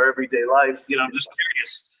into our everyday life. I'm just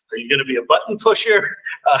curious. Are you going to be a button pusher?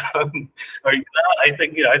 Are you not? I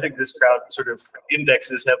think this crowd sort of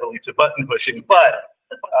indexes heavily to button pushing, but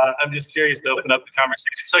I'm just curious to open up the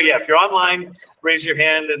conversation. So yeah, if you're online, raise your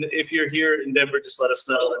hand, and if you're here in Denver, just let us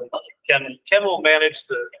know. And Ken will manage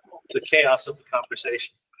the chaos of the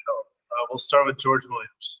conversation. We'll start with George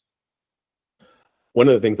Williams. One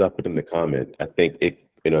of the things I put in the comment, I think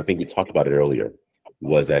we talked about it earlier,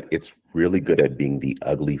 was that it's really good at being the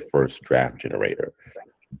ugly first draft generator.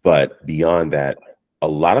 But beyond that, a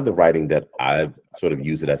lot of the writing that I've sort of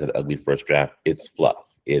used it as an ugly first draft, it's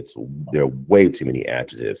fluff. There are way too many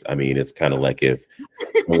adjectives. I mean, it's kind of like if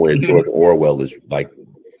somewhere George Orwell is like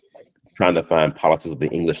trying to find politics of the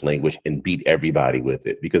English language and beat everybody with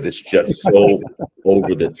it, because it's just so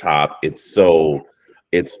over the top. It's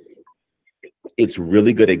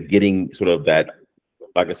really good at getting sort of that,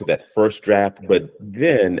 like I said, that first draft. But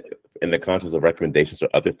then in the context of recommendations or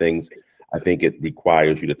other things, I think it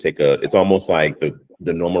requires you to take it's almost like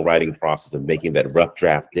the normal writing process of making that rough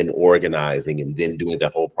draft, then organizing, and then doing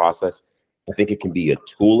that whole process. I think it can be a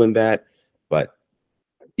tool in that, but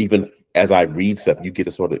even as I read stuff,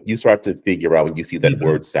 you start to figure out when you see that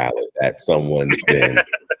word salad that someone's been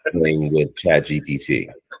playing with ChatGPT.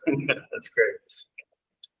 That's great.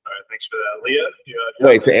 All right, thanks for that, Leah.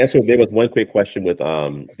 Wait, to answer, there was one quick question with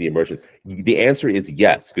the immersion. The answer is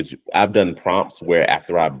yes, because I've done prompts where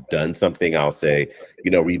after I've done something, I'll say,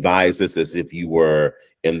 revise this as if you were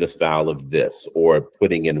in the style of this, or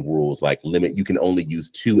putting in rules like limit, you can only use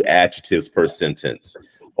 2 adjectives per sentence,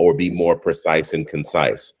 or be more precise and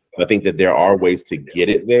concise. I think that there are ways to get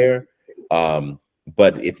it there.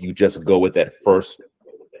 But if you just go with that first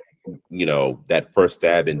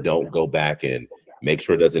stab and don't go back and make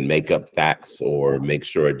sure it doesn't make up facts, or make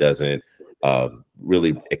sure it doesn't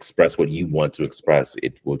really express what you want to express,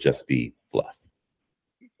 it will just be fluff.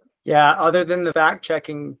 Yeah, other than the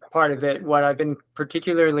fact-checking part of it, what I've been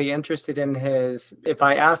particularly interested in is, if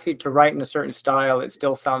I ask you to write in a certain style, it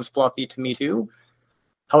still sounds fluffy to me too.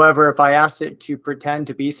 However, if I asked it to pretend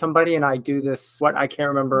to be somebody, and I do this, what I can't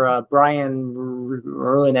remember, Brian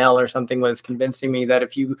Ruinell or something was convincing me that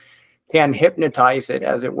if you can hypnotize it,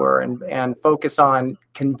 as it were, and focus on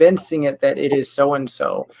convincing it that it is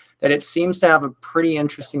so-and-so, that it seems to have a pretty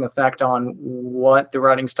interesting effect on what the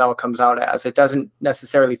writing style comes out as. It doesn't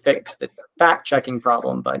necessarily fix the fact-checking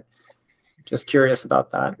problem, but just curious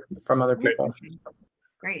about that from other people.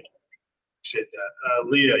 Great. Appreciate that.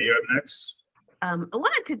 Leah, you're up next. I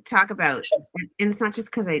wanted to talk about, and it's not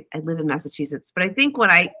just because I live in Massachusetts, but I think what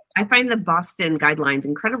I find the Boston guidelines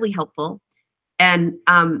incredibly helpful and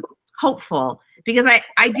hopeful, because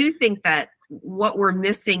I do think that what we're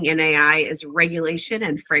missing in AI is regulation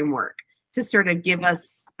and framework to sort of give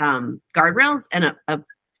us guardrails and a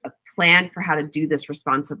plan for how to do this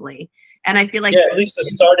responsibly. And I feel like at least a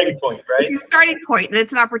starting point, right? It's a starting point, and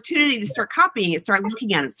it's an opportunity to start copying it, start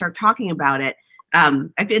looking at it, start talking about it.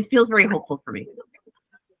 It feels very hopeful for me.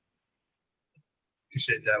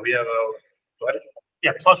 Appreciate that. We have what?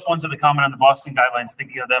 Yeah, plus one to the comment on the Boston guidelines,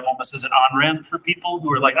 thinking of them almost as an on-ramp for people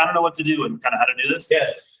who are like, I don't know what to do and kind of how to do this. Yeah.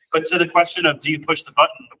 But to the question of, do you push the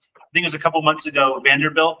button? I think it was a couple months ago,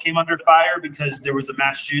 Vanderbilt came under fire because there was a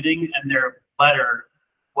mass shooting and their letter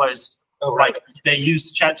was like, they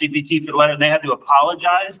used ChatGPT for the letter and they had to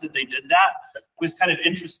apologize that they did that. It was kind of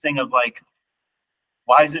interesting of like,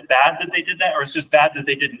 why is it bad that they did that? Or it's just bad that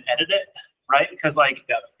they didn't edit it, right? Because like,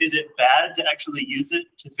 is it bad to actually use it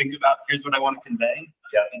to think about, here's what I want to convey?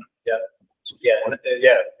 Yeah.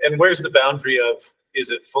 And where's the boundary of, is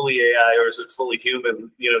it fully AI or is it fully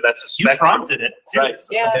human? You know, that's a spectrum. You prompted it, too. Right.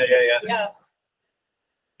 Yeah. Yeah.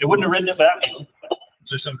 It wouldn't have written it back. Is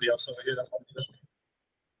there somebody else over here? Can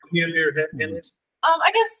you have your hand raised?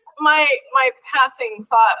 I guess my passing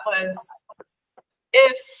thought was,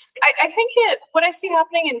 I think what I see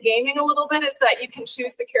happening in gaming a little bit is that you can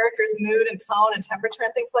choose the character's mood and tone and temperature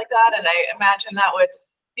and things like that, and I imagine that would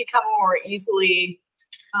become more easily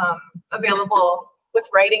available with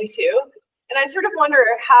writing too. And I sort of wonder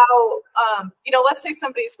how, let's say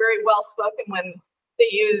somebody's very well spoken when they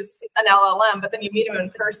use an LLM, but then you meet them in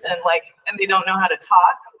person, and they don't know how to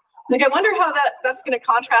talk. I wonder how that's going to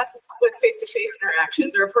contrast with face-to-face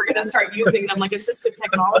interactions, or if we're going to start using them like assistive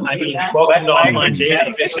technology. Welcome to online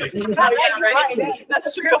catfishing. Right.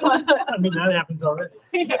 That's true. I mean, that happens already.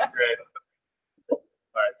 Yeah. That's great. All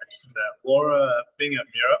right, thanks for that. Laura Bingham,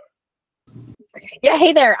 you're up. Yeah,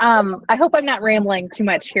 hey there. I hope I'm not rambling too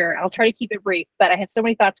much here. I'll try to keep it brief, but I have so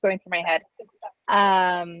many thoughts going through my head.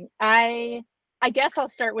 I guess I'll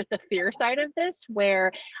start with the fear side of this,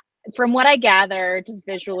 where from what I gather, just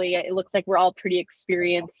visually, it looks like we're all pretty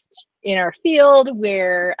experienced in our field,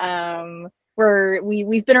 where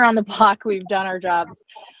we've been around the block, we've done our jobs.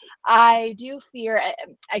 I do fear,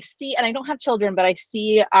 I see, and I don't have children, but I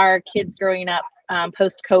see our kids growing up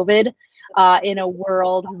post-COVID in a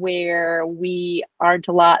world where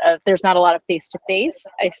there's not a lot of face-to-face.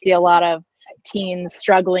 I see a lot of teens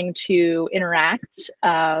struggling to interact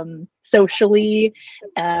socially.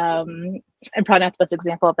 I'm probably not the best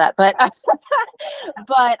example of that, but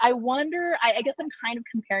but I wonder, I guess I'm kind of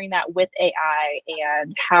comparing that with AI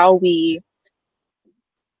and how we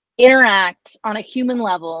interact on a human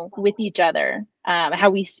level with each other, how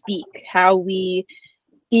we speak, how we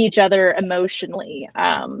see each other emotionally,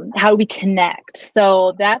 how we connect.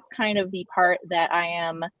 So that's kind of the part that I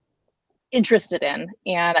am interested in,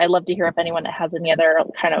 and I'd love to hear if anyone has any other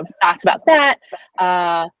kind of thoughts about that.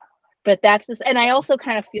 But that's this, and I also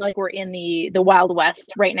kind of feel like we're in the Wild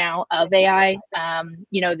West right now of AI.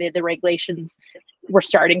 The regulations, we're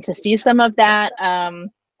starting to see some of that.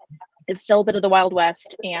 It's still a bit of the Wild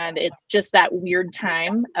West, and it's just that weird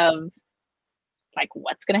time of like,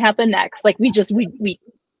 what's going to happen next? Like we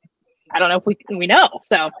I don't know if we know.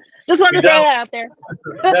 So just wanted to throw that out there.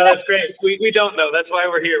 No, that's great. We don't know. That's why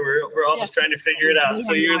we're here. We're all just trying to figure it out.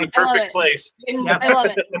 So you're in the perfect place. I love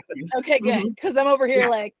it. Okay, good. Because I'm over here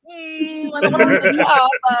like, I don't want to do the job,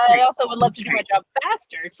 but I also would love to do my job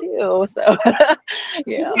faster too. So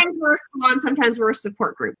yeah. Sometimes we're a salon, sometimes we're a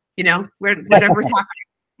support group. Whatever's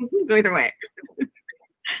happening. Go either way. All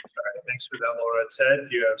right, thanks for that, Laura. Ted,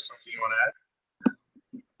 do you have something you want to add?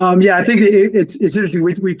 Yeah, I think it's interesting.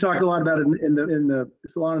 We talked a lot about it in the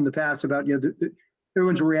salon in the past about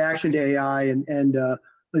everyone's reaction to AI and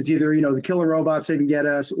it's either the killer robots that can get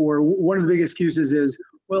us, or one of the big excuses is,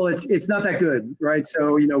 well, it's not that good, right?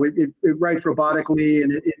 So it writes robotically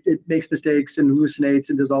and it makes mistakes and hallucinates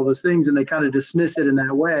and does all those things, and they kind of dismiss it in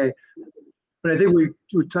that way. But I think we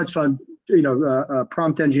touched on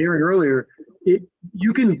prompt engineering earlier.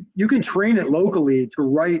 You can train it locally to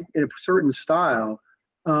write in a certain style.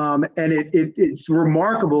 And it's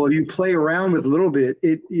remarkable if you play around with a little bit.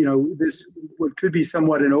 This what could be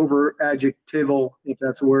somewhat an over adjectival, if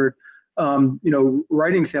that's a word,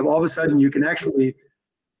 writing sample. All of a sudden, you can actually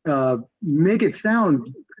make it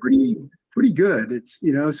sound pretty good. It's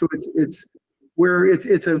so it's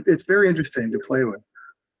very interesting to play with.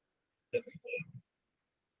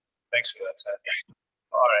 Thanks for that, Ted.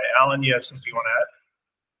 All right, Alan, you have something you want to add?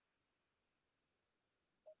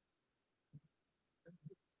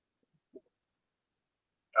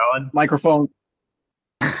 Alan? Microphone.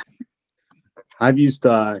 I've used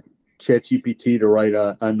ChatGPT to write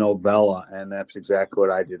a novella, and that's exactly what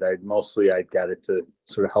I did. I'd got it to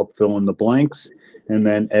sort of help fill in the blanks, and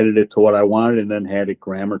then edit it to what I wanted, and then had it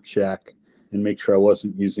grammar check and make sure I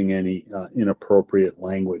wasn't using any inappropriate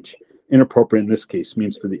language. Inappropriate in this case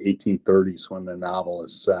means for the 1830s when the novel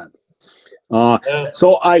is set.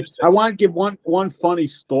 So I want to give one funny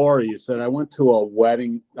story. Is that I went to a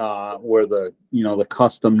wedding where the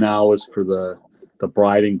custom now is for the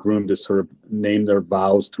bride and groom to sort of name their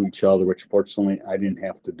vows to each other, which fortunately I didn't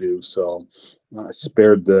have to do. So I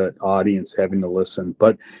spared the audience having to listen.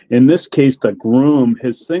 But in this case, the groom,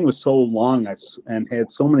 his thing was so long and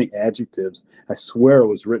had so many adjectives. I swear it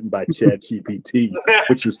was written by ChatGPT,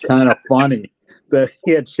 which is kind of funny that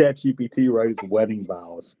he had ChatGPT write his wedding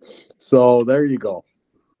vows. So there you go.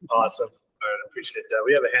 Awesome. All right, I appreciate that.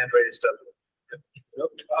 We have a hand raised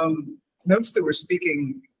up. Notice that we're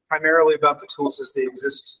speaking primarily about the tools as they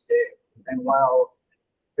exist today. And while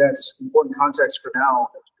that's important context for now,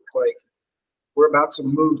 like we're about to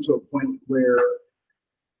move to a point where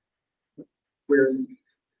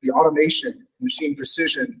the automation, machine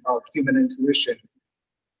precision of human intuition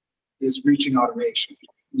is reaching automation.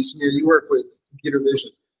 Samir, you work with computer vision.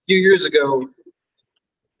 A few years ago,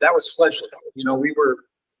 that was fledgling. You know, we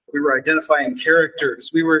were identifying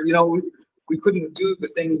characters. We were, we couldn't do the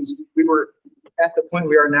things. We were at the point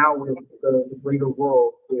we are now with the greater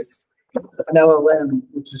world with an LLM,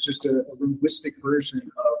 which is just a linguistic version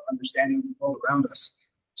of understanding the world around us.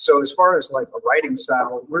 So as far as like a writing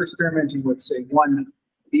style, we're experimenting with, say, one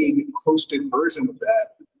big hosted version of that.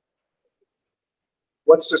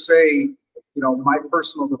 What's to say, my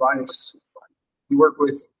personal device, we work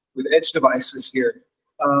with edge devices here.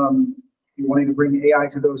 You wanting to bring AI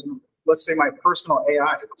to those, let's say my personal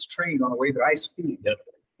AI that's trained on the way that I speak. Yep.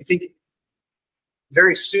 I think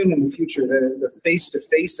very soon in the future, the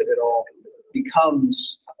face-to-face of it all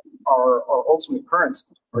becomes our ultimate currency.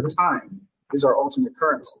 Our time is our ultimate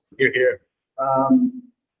currency. You're here.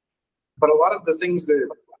 But a lot of the things that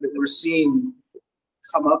we're seeing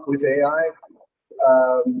come up with AI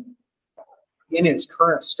in its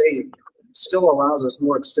current state still allows us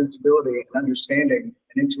more extensibility and understanding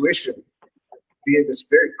and intuition via this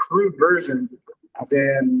very crude version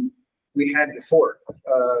than we had before.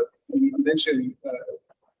 You mentioned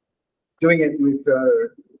doing it with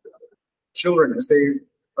children as they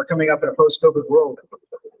are coming up in a post-COVID world.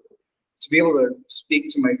 To be able to speak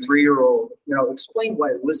to my 3-year-old, explain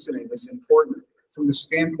why listening is important from the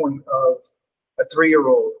standpoint of a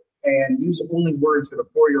 3-year-old and use only words that a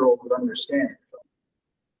 4-year-old would understand.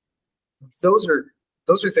 Those are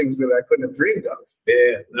things that I couldn't have dreamed of.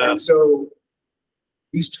 Yeah. And so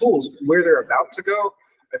these tools, where they're about to go,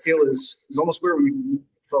 I feel is almost where we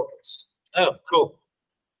focused. Oh, cool.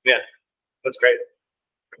 Yeah, that's great.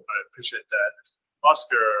 I appreciate that.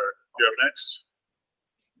 Oscar, you're up next.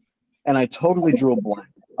 And I totally drew a blank.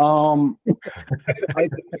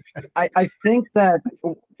 I think that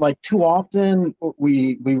like too often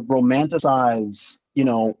we romanticize,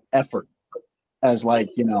 effort as like,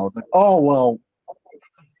 oh, well,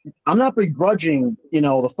 I'm not begrudging,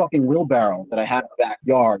 the fucking wheelbarrow that I have in the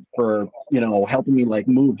backyard for, helping me like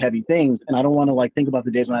move heavy things. And I don't want to like think about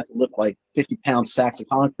the days when I have to lift like 50-pound sacks of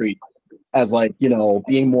concrete as like,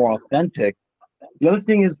 being more authentic. The other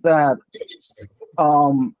thing is that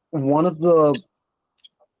one of the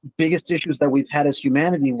biggest issues that we've had as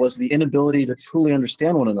humanity was the inability to truly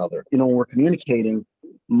understand one another. When we're communicating,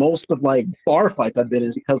 most of like bar fights I've been in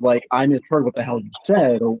is because like I misheard what the hell you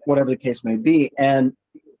said or whatever the case may be. And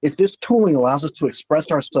if this tooling allows us to express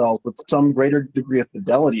ourselves with some greater degree of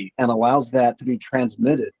fidelity and allows that to be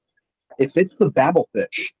transmitted, if it's the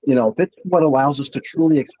babblefish, if it's what allows us to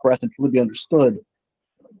truly express and truly be understood,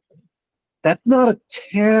 that's not a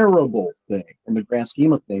terrible thing in the grand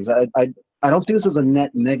scheme of things. I don't see this as a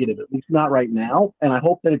net negative, at least not right now. And I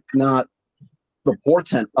hope that it's not the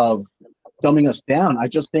portent of dumbing us down. I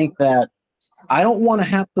just think that I don't want to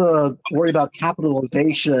have to worry about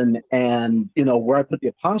capitalization and, where I put the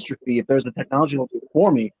apostrophe. If there's a technology that will do it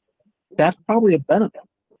for me, that's probably a benefit.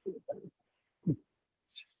 All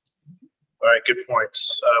right, good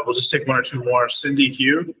points. We'll just take one or two more. Cindy,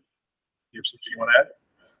 Hugh, you have something you want to add?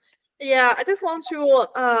 Yeah, I just want to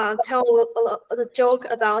tell a joke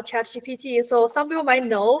about ChatGPT. So some people might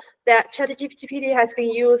know that ChatGPT has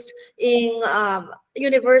been used in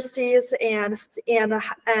universities and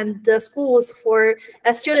the schools for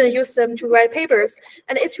students use them to write papers,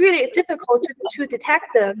 and it's really difficult to detect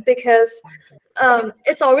them because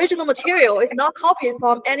its original material is not copied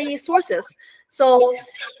from any sources. So.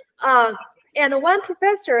 And one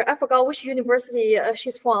professor, I forgot which university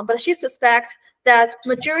she's from, but she suspects that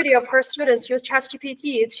majority of her students use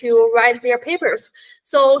ChatGPT to write their papers.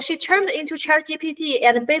 So she turned into ChatGPT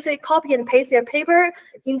and basically copy and paste their paper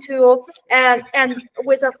into and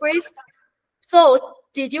with a phrase, "So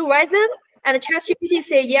did you write them?" And ChatGPT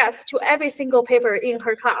say yes to every single paper in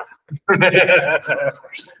her class.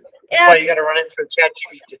 That's why you got to run it through a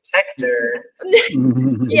ChatGPT detector.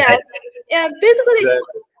 Yes, and basically,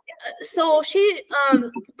 so she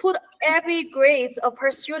put every grades of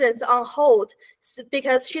her students on hold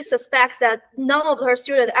because she suspects that none of her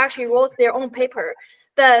students actually wrote their own paper.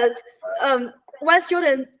 But one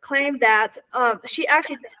student claimed that she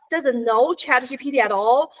actually doesn't know ChatGPT at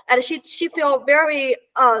all, and she felt very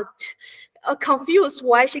confused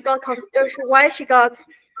why she got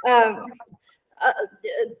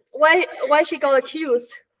why she got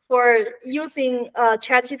accused for using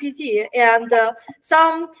ChatGPT, and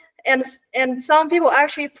some people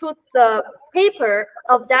actually put the paper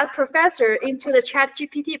of that professor into the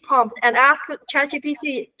ChatGPT prompts and ask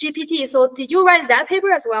ChatGPT, so did you write that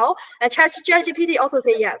paper as well? And ChatGPT also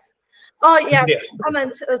say yes. Oh yeah,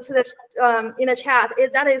 comment to the in the chat.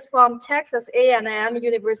 That is from Texas A&M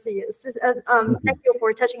University. Thank you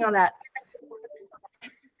for touching on that.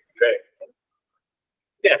 Great.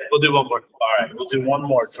 Yeah, we'll do one more. All right, we'll do one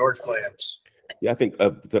more. George Williams. Yeah, I think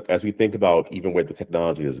as we think about even where the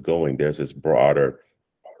technology is going, there's this broader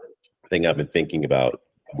thing I've been thinking about,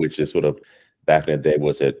 which is sort of back in the day,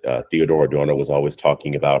 was it Theodore Adorno was always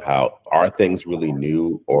talking about how are things really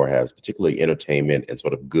new, or has particularly entertainment and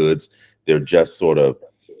sort of goods, they're just sort of,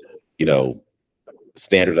 you know,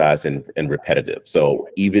 standardized and repetitive. So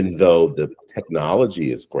even though the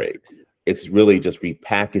technology is great, it's really just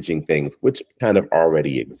repackaging things which kind of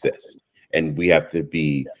already exist. And we have to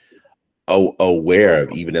be aware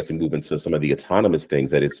of, even as we move into some of the autonomous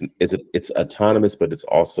things, that it's autonomous, but it's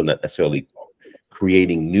also not necessarily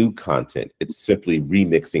creating new content. It's simply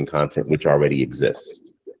remixing content which already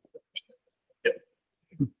exists.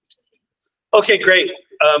 Okay, great.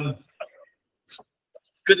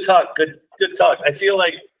 Good talk. Good talk. I feel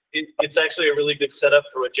like it's actually a really good setup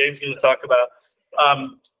for what Jane's going to talk about.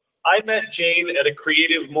 I met Jane at a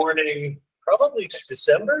creative morning, probably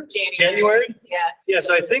December, January. Yeah. Yeah.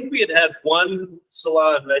 So I think we had one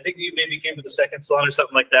salon. I think you maybe came to the second salon or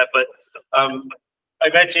something like that. But I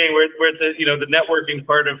met Jane. We're at the the networking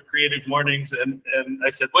part of creative mornings, and I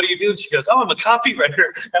said, "What do you do?" And she goes, "Oh, I'm a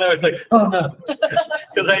copywriter." And I was like, "Oh no,"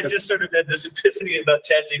 because I just sort of had this epiphany about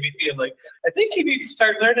ChatGPT. I'm like, I think you need to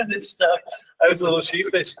start learning this stuff. I was a little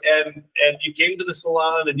sheepish, and you came to the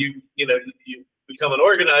salon, and you become an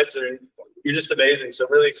organizer, and you're just amazing. So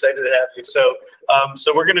really excited to have you. So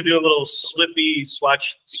so we're gonna do a little slippy swap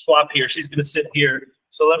here. She's gonna sit here.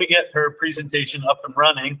 So let me get her presentation up and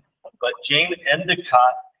running. But Jane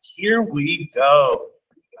Endacott, here we go.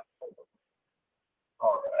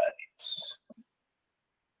 All right.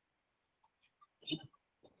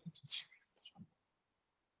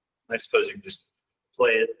 I suppose you can just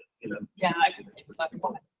play it, Yeah, I can talk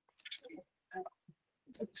about it.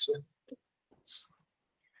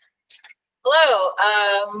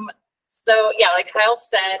 Hello. So yeah, like Kyle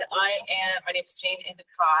said, my name is Jane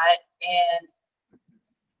Endacott, and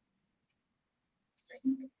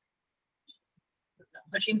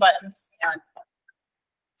pushing buttons, and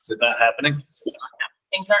Is it not happening?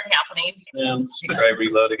 things aren't happening. Yeah, let's try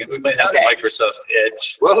reloading it. We might have Okay. a Microsoft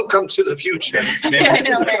Edge. Welcome to the future. Yeah, I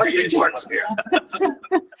know, right? Here.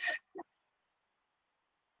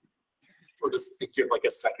 Or just think you have like a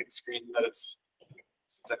second screen that it's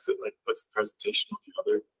sometimes it like puts the presentation on the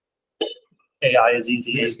other. AI is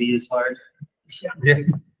easy, AV is hard. Yeah.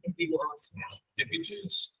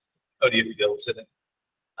 Images. Oh, do you have builds in it?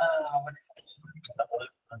 What is that?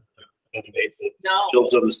 No.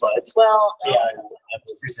 Builds on the slides. Well, Yeah, I'm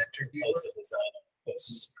the presenter. As the designer.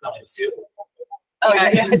 oh yeah,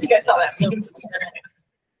 yeah, I think I saw that.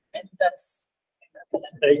 And that's.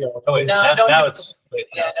 There you go. Oh, wait, No, now it's. Wait,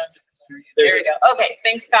 Yeah, no. There we go. Okay,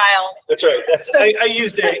 thanks, Kyle. That's right. I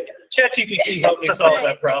used ChatGPT helped me solve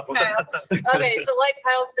that problem. Okay, so like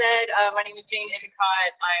Kyle said, my name is Jane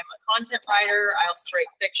Endacott. I'm a content writer. I also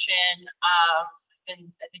write fiction. I've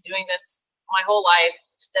been doing this my whole life.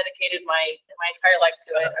 Dedicated my entire life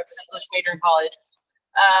to it. I was an English major in college,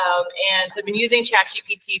 and so I've been using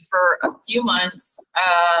ChatGPT for a few months,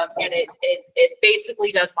 and it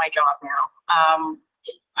basically does my job now.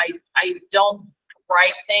 I don't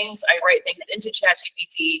write things. I write things into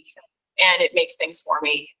ChatGPT, and it makes things for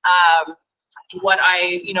me. What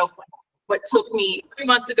took me 3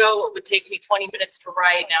 months ago, what would take me 20 minutes to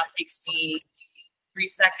write, now takes me 3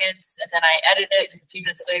 seconds, and then I edit it, and a few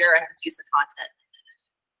minutes later, I have to use the content.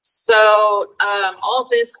 So all of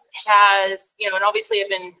this has, and obviously I've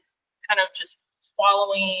been kind of just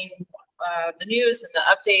following the news and the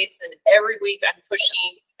updates, and every week I'm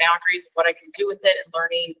pushing boundaries of what I can do with it and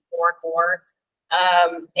learning more and more.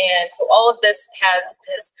 And so all of this has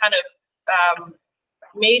kind of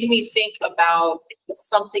made me think about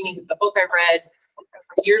something, a book I read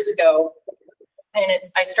years ago, and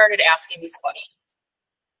I started asking these questions.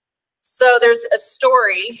 So there's a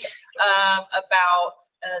story about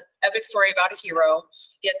an epic story about a hero.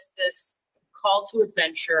 He gets this call to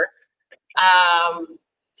adventure.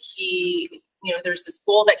 There's this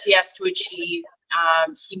goal that he has to achieve.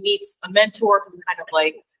 He meets a mentor who kind of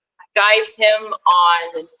like guides him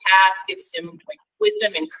on this path, gives him like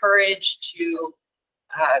wisdom and courage to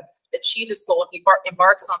achieve his goal. He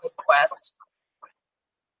embarks on this quest.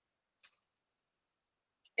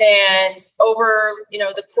 And over,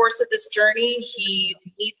 the course of this journey, he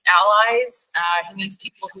meets allies. He meets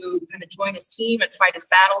people who kind of join his team and fight his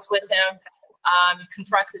battles with him. He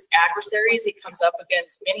confronts his adversaries. He comes up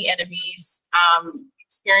against many enemies,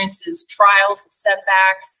 experiences trials and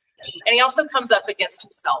setbacks, and he also comes up against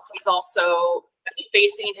himself. He's also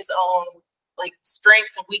facing his own like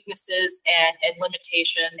strengths and weaknesses and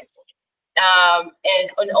limitations.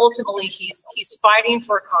 And ultimately, he's fighting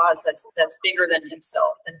for a cause that's bigger than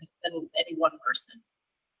himself, than any one person.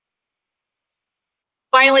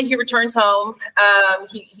 Finally, he returns home.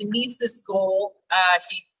 He meets his goal.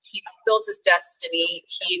 He fulfills his destiny.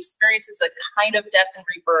 He experiences a kind of death and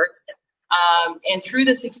rebirth. And through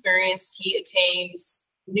this experience, he attains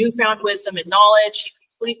newfound wisdom and knowledge. He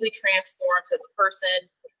completely transforms as a person,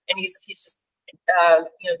 and he's just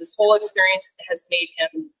this whole experience has made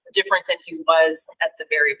him different than he was at the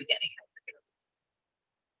very beginning.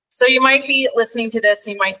 So you might be listening to this,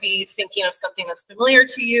 and you might be thinking of something that's familiar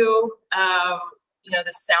to you.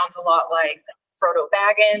 This sounds a lot like Frodo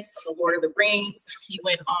Baggins from The Lord of the Rings. He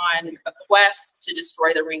went on a quest to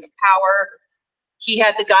destroy the Ring of Power. He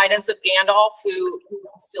had the guidance of Gandalf, who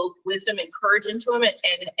instilled wisdom and courage into him and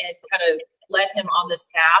kind of led him on this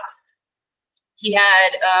path. He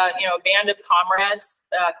had, a band of comrades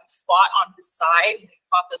who fought on his side, who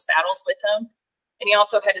fought those battles with him. And he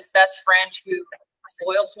also had his best friend who was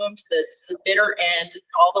loyal to him to the bitter end,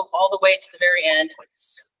 all the way to the very end.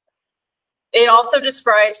 It also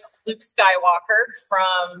describes Luke Skywalker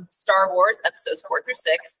from Star Wars episodes 4 through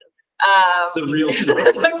 6. The real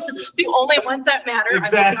the only ones that matter.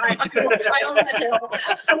 Exactly. I will die on the hill.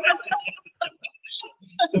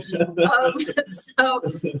 So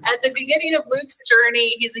at the beginning of Luke's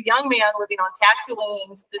journey, he's a young man living on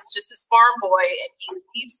Tatooine, this farm boy, and he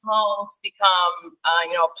leaves home to become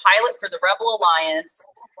a pilot for the Rebel Alliance.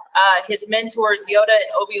 His mentors Yoda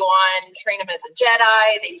and Obi-Wan train him as a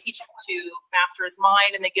Jedi. They teach him to master his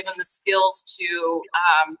mind, and they give him the skills to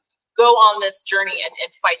go on this journey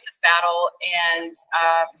and fight this battle. And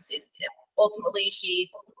ultimately,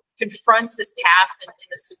 he confronts his past in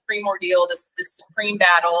the supreme ordeal, this supreme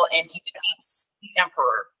battle, and he defeats the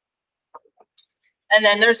Emperor. And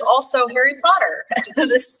then there's also Harry Potter.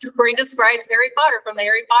 This story describes Harry Potter from the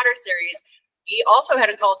Harry Potter series. He also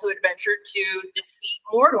had a call to adventure to defeat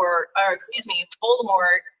Voldemort,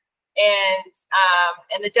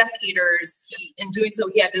 and the Death Eaters. In doing so,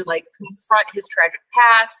 he had to confront his tragic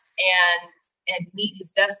past and meet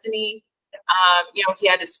his destiny. He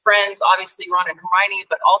had his friends, obviously Ron and Hermione,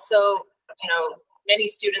 but also, many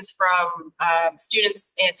students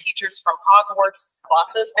and teachers from Hogwarts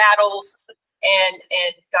fought those battles and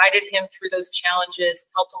guided him through those challenges,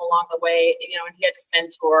 helped him along the way, and he had his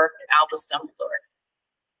mentor, Albus Dumbledore.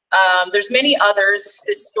 There's many others.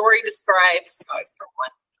 This story describes,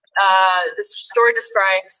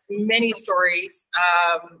 many stories,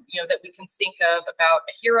 that we can think of about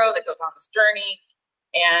a hero that goes on this journey,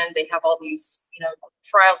 and they have all these,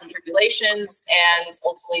 trials and tribulations, and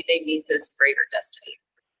ultimately they meet this greater destiny.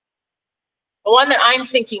 The one that I'm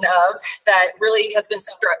thinking of that really has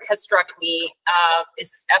struck me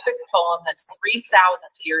is an epic poem that's 3,000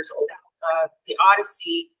 years old. The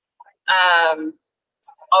Odyssey,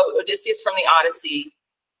 Odysseus from the Odyssey.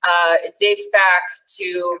 It dates back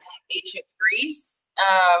to ancient Greece.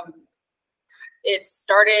 It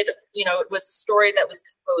started, it was a story that was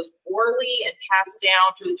composed orally and passed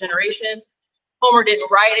down through the generations. Homer didn't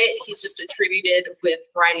write it; he's just attributed with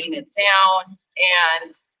writing it down,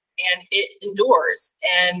 and it endures.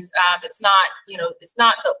 And it's not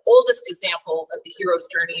the oldest example of the hero's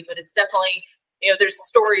journey, but it's definitely, there's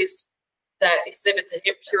stories that exhibit the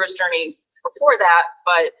hero's journey before that,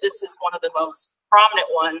 but this is one of the most prominent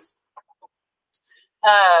ones.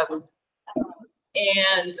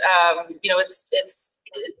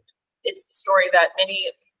 It's the story that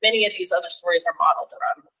many of these other stories are modeled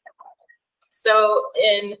from. So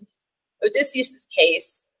in Odysseus's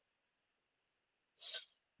case,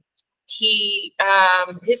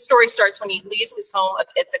 his story starts when he leaves his home of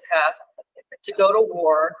Ithaca to go to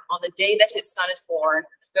war. On the day that his son is born,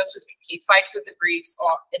 he fights with the Greeks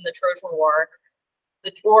in the Trojan War.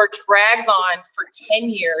 The war drags on for 10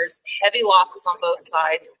 years, heavy losses on both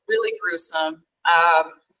sides, really gruesome.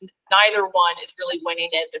 Neither one is really winning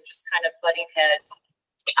it. They're just kind of butting heads.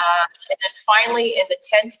 And then finally, in the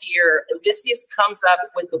 10th year, Odysseus comes up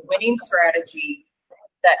with the winning strategy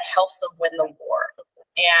that helps them win the war.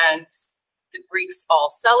 And the Greeks all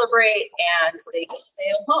celebrate and they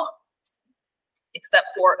sail home, except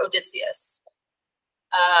for Odysseus.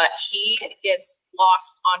 He gets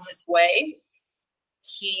lost on his way.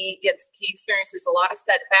 He experiences a lot of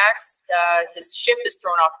setbacks. His ship is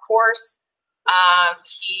thrown off course.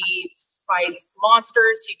 He fights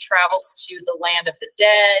monsters. He travels to the land of the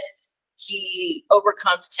dead. He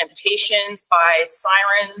overcomes temptations by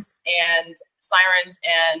sirens and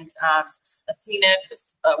Athena,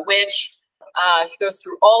 a witch. He goes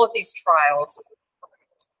through all of these trials,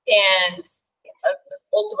 and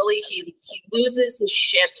ultimately he loses his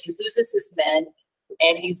ship. He loses his men,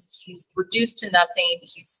 and he's reduced to nothing.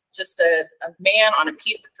 He's just a man on a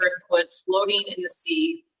piece of driftwood floating in the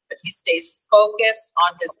sea. But he stays focused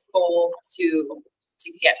on his goal to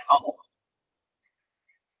get home.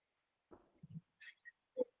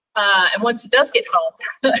 And once he does get home,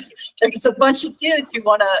 there's a bunch of dudes who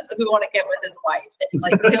wanna get with his wife and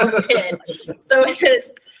like kill his kid.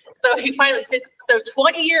 So he finally did. So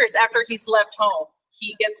 20 years after he's left home,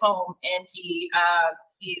 he gets home and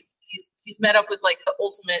he's met up with like the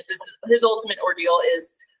ultimate. His ultimate ordeal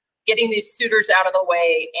is getting these suitors out of the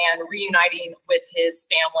way and reuniting with his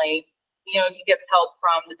family. You know, he gets help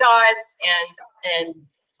from the gods and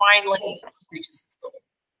finally reaches his goal.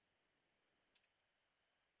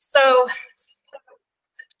 So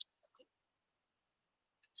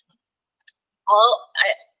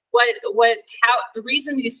the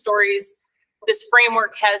reason these stories, this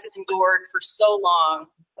framework has endured for so long,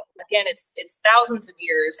 again, it's thousands of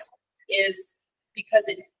years, is because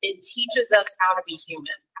it teaches us how to be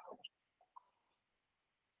human.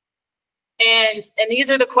 And these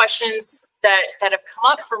are the questions that have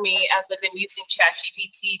come up for me as I've been using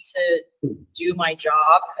ChatGPT to do my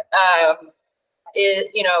job.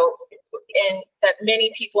 And that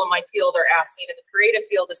many people in my field are asking, in the creative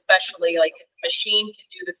field especially, like if a machine can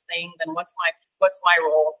do this thing, then what's my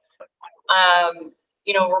role?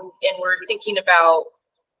 We're thinking about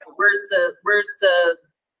where's the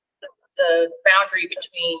boundary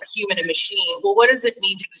between human and machine. Well, what does it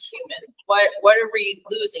mean to be human? What are we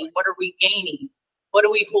losing? What are we gaining? What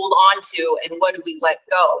do we hold on to, and what do we let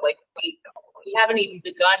go? Like we haven't even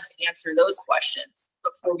begun to answer those questions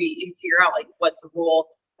before we even figure out like what the role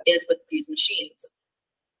is with these machines.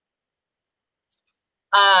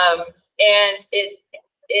 And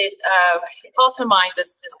it calls to mind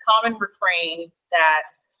this common refrain that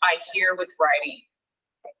I hear with writing.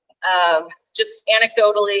 Just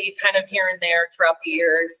anecdotally, kind of here and there throughout the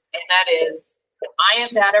years, and that is, I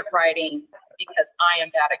am bad at writing because I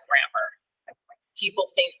am bad at grammar. People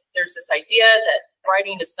think there's this idea that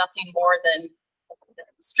writing is nothing more than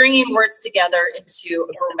stringing words together into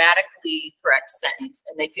a grammatically correct sentence,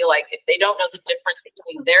 and they feel like if they don't know the difference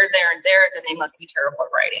between there, and there, then they must be terrible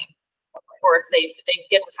at writing, or if they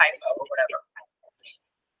get a typo or whatever.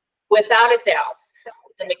 Without a doubt,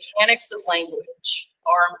 the mechanics of language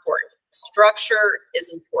are important. Structure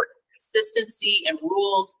is important. Consistency and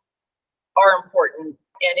rules are important.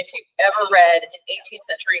 And if you've ever read an 18th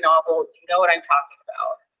century novel, you know what I'm talking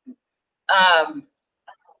about.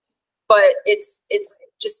 But it's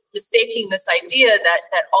just mistaking this idea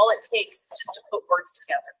that all it takes is just to put words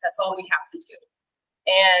together. That's all we have to do.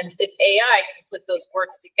 And if AI can put those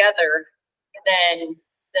words together, then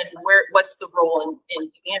what's the role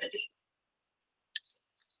in humanity?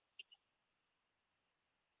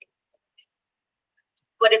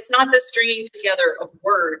 But it's not the stringing together of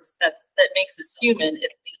words that makes us human.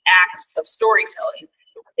 It's the act of storytelling.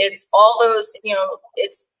 It's all those,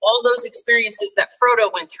 it's all those experiences that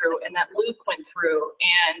Frodo went through and that Luke went through,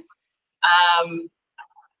 and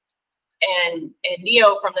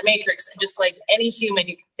Neo from the Matrix, and just like any human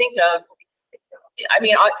you can think of. I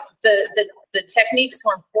mean, the techniques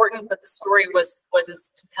were important, but the story was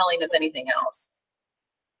as compelling as anything else.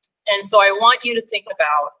 And so I want you to think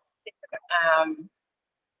about.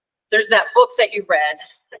 There's that book that you read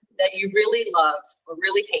that you really loved or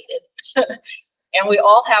really hated. And we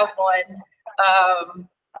all have one.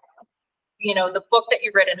 The book that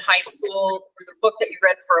you read in high school, or the book that you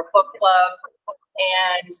read for a book club,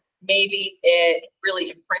 and maybe it really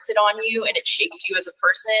imprinted on you and it shaped you as a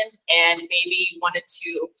person, and maybe you wanted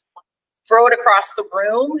to throw it across the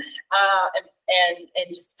room and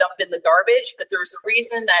just dump it in the garbage. But there's a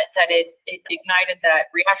reason that it ignited that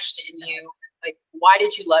reaction in you. Like, why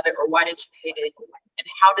did you love it, or why did you hate it, and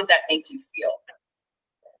how did that make you feel?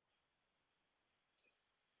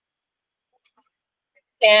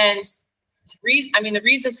 And the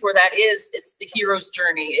reason for that is it's the hero's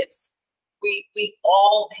journey. It's we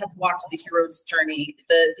all have walked the hero's journey.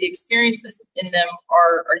 The experiences in them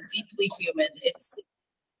are deeply human.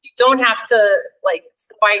 You don't have to like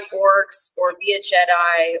fight orcs or be a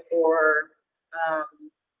Jedi or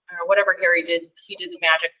whatever Harry did. He did the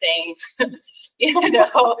magic thing. You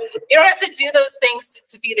know, you don't have to do those things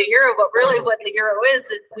to be the hero. But really, what the hero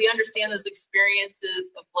is we understand those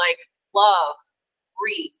experiences of like love,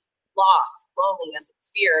 grief, loss, loneliness,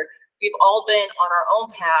 fear. We've all been on our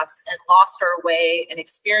own paths and lost our way and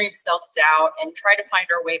experienced self-doubt and tried to find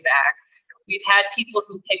our way back. We've had people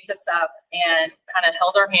who picked us up and kind of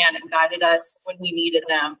held our hand and guided us when we needed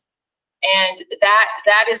them. And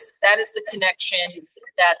that is the connection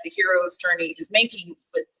that the hero's journey is making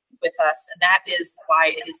with us. And that is why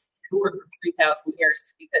it is endured for 3,000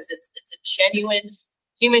 years, because it's a genuine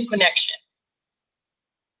human connection.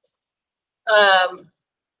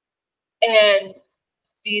 And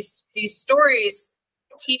these stories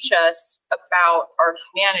teach us about our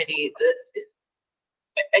humanity.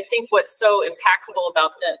 I think what's so impactful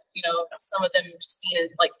about them, you know, some of them just being in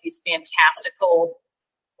like these fantastical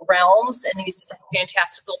realms and these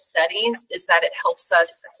fantastical settings, is that it helps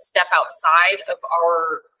us step outside of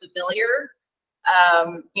our familiar,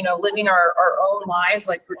 you know, living our own lives.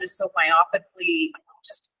 Like we're just so myopically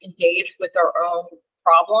just engaged with our own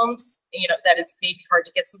problems, you know, that it's maybe hard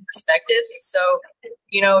to get some perspectives. And so,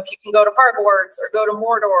 you know, if you can go to Hogwarts or go to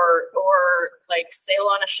Mordor or like sail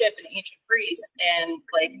on a ship in ancient Greece and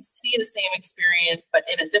like see the same experience, but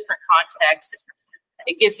in a different context,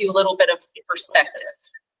 it gives you a little bit of perspective.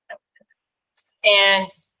 And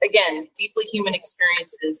again, deeply human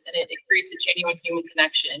experiences, and it creates a genuine human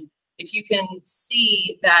connection. If you can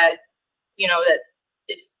see that, you know,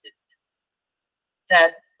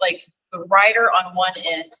 that like the writer on one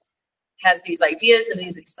end has these ideas and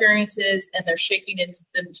these experiences, and they're shaping into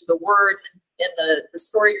them to the words, and the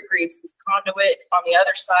story creates this conduit. On the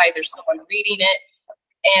other side, there's someone reading it,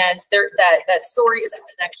 and that story is a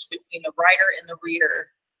connection between the writer and the reader.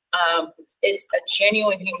 It's a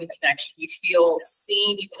genuine human connection. You feel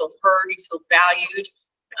seen, you feel heard, you feel valued.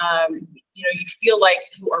 You know, you feel like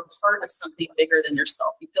you are part of something bigger than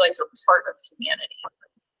yourself. You feel like you're part of humanity.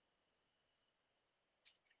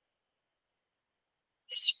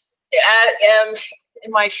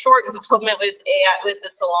 In my short involvement with AI, with the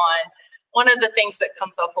Salon, one of the things that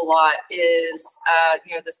comes up a lot is,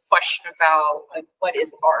 you know, this question about like, what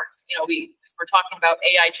is art? You know, we're talking about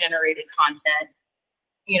AI generated content,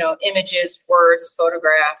 you know, images, words,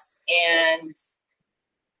 photographs, and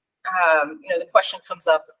you know, the question comes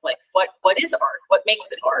up like, what is art? What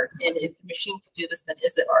makes it art? And if the machine can do this, then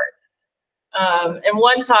is it art? And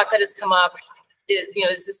one thought that has come up is, you know,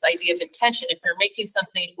 is this idea of intention. If you're making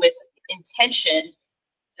something with intention,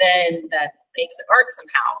 then that makes it art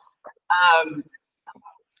somehow.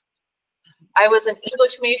 I was an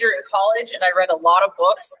English major in college, and I read a lot of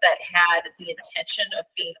books that had the intention of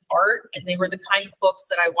being art, and they were the kind of books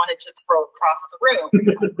that I wanted to throw across the room.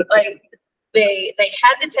 Like they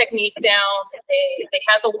had the technique down, they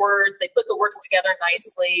had the words, they put the words together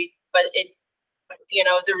nicely, but it, you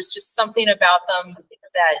know, there was just something about them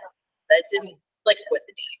that didn't click with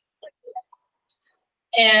me.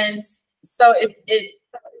 And so it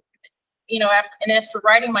you know, after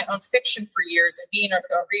writing my own fiction for years and being a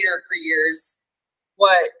reader for years,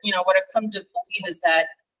 what I've come to believe is that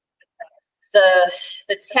the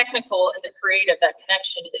technical and the creative, that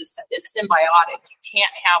connection is symbiotic. You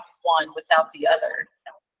can't have one without the other.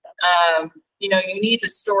 You know, you need the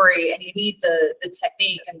story and you need the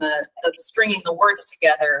technique and the stringing the words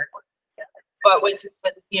together, but with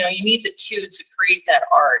you know, you need the two to create that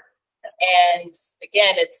art. And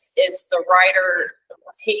again, it's the writer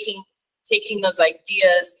taking those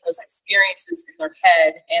ideas, those experiences in their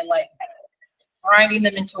head, and like grinding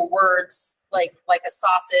them into words like a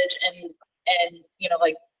sausage, and you know,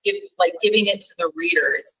 like giving it to the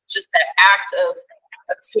reader. It's just that act of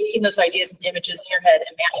taking those ideas and images in your head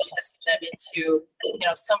and manifesting them into, you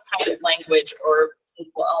know, some kind of language or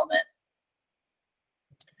visual element.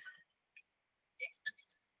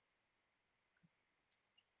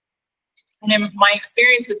 And in my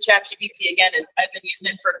experience with ChatGPT, again, I've been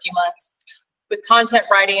using it for a few months. With content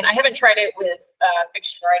writing, I haven't tried it with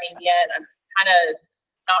fiction writing yet. I'm kind of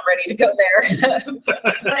not ready to go there.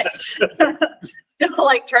 Still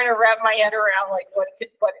like trying to wrap my head around like what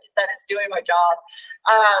that is doing my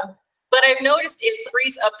job. But I've noticed it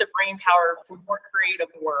frees up the brain power for more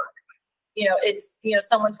creative work. it's,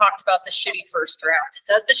 someone talked about the shitty first draft. It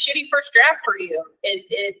does the shitty first draft for you.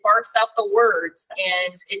 It barfs out the words,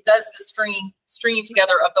 and it does the stringing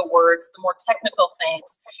together of the words, the more technical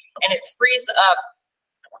things, and it frees up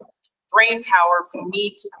brain power for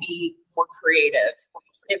me to be more creative.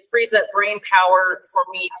 It frees up brain power for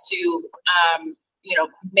me to,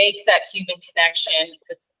 make that human connection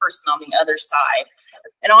with the person on the other side.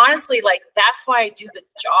 And honestly, like, that's why I do the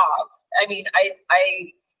job. I mean,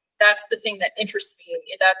 that's the thing that interests me.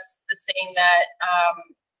 That's the thing that,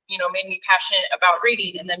 made me passionate about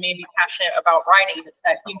reading, and then made me passionate about writing. It's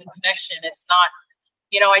that human connection. It's not,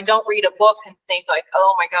 I don't read a book and think like,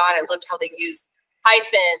 oh my God, I loved how they used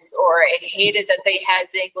hyphens, or I hated that they had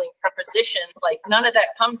dangling prepositions. Like, none of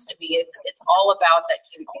that comes to me. It's all about that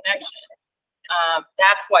human connection.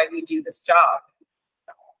 That's why we do this job.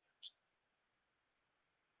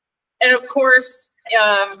 And of course,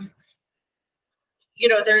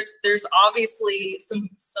 there's obviously some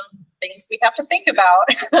things we have to think about,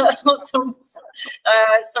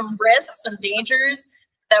 some risks, some dangers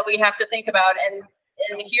that we have to think about. And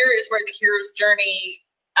here is where the hero's journey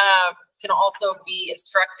can also be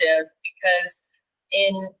instructive, because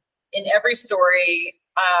in every story,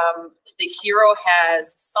 the hero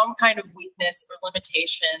has some kind of weakness or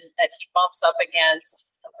limitation that he bumps up against,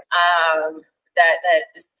 that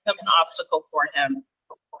becomes an obstacle for him.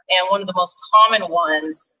 And one of the most common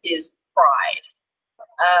ones is pride.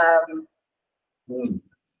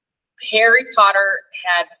 Harry Potter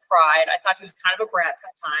had pride. I thought he was kind of a brat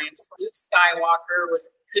sometimes. Luke Skywalker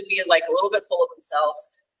could be like a little bit full of themselves.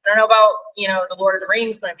 I don't know about, the Lord of the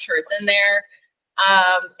Rings, but I'm sure it's in there.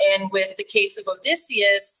 And with the case of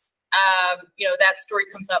Odysseus, that story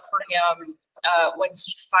comes up for him when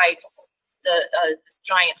he fights this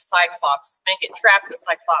giant Cyclops. Men get trapped in the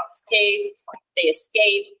Cyclops cave. They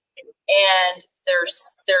escape, and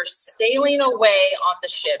they're sailing away on the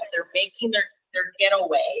ship. They're making their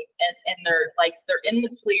getaway, and they're in the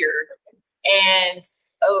clear. And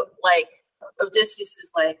Odysseus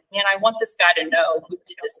is like, man, I want this guy to know who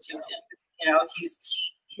did this to him.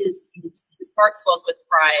 His heart swells with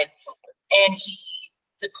pride, and he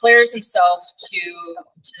declares himself to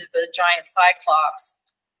the giant Cyclops.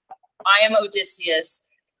 I am Odysseus,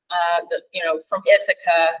 from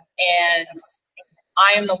Ithaca, and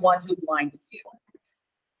I am the one who blinded you.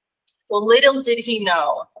 Well, little did he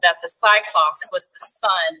know that the Cyclops was the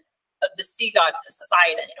son of the sea god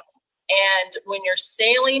Poseidon. And when you're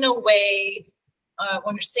sailing away,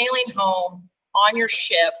 when you're sailing home on your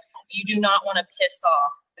ship, you do not want to piss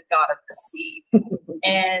off the god of the sea.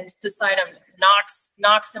 And Poseidon knocks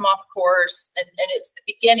him off course, and it's the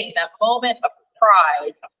beginning, that moment of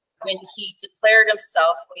pride, when he declared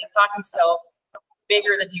himself, when he thought himself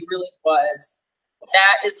bigger than he really was.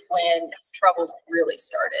 That is when his troubles really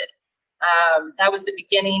started. That was the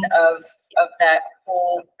beginning of that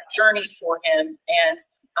whole journey for him, and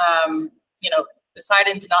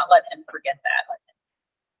Poseidon did not let him forget that.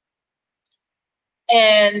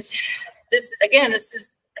 And this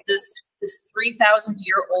is this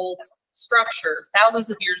 3,000-year-old structure,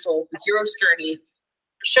 thousands of years old. The hero's journey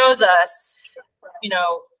shows us,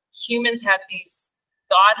 humans have these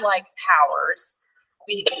godlike powers.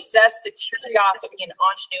 We possess the curiosity and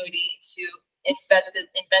ingenuity to invent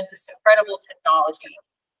this incredible technology,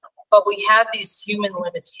 but we have these human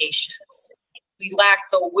limitations. We lack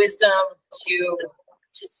the wisdom to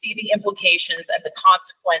see the implications and the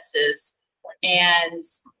consequences. And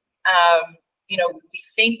we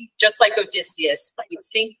think, just like Odysseus, we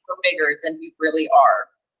think we're bigger than we really are.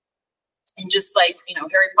 And just like,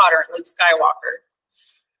 Harry Potter and Luke Skywalker.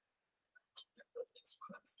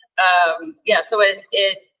 So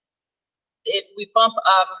we bump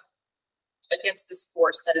up against this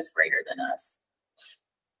force that is greater than us.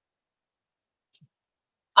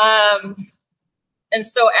 And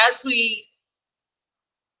so as we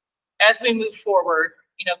move forward,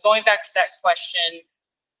 going back to that question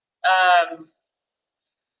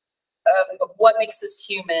of what makes us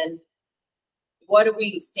human, what do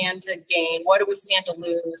we stand to gain? What do we stand to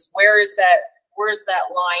lose? Where is that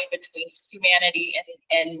line between humanity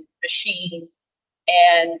and machine?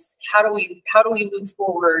 And how do we move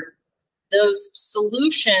forward? Those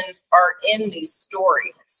solutions are in these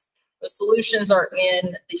stories. The solutions are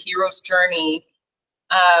in the hero's journey.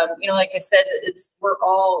 Like I said,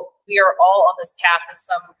 we are all on this path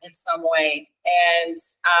in some way, and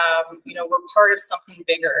we're part of something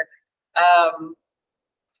bigger.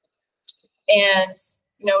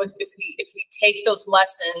 If we take those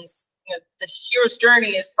lessons, the hero's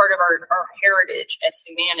journey is part of our heritage as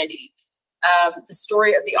humanity. The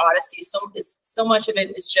story of the Odyssey, so much of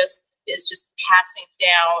it is just passing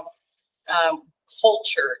down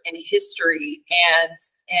culture and history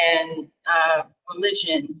and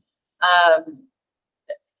religion.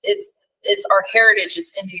 It's our heritage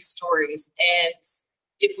is in these stories, and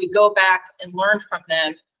if we go back and learn from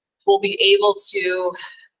them, we'll be able to.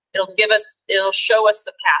 It'll show us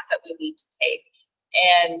the path that we need to take,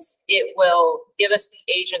 and it will give us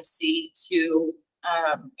the agency to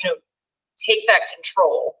take that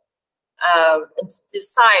control and to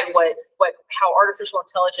decide how artificial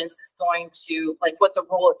intelligence is going to, like, what the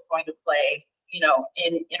role it's going to play, in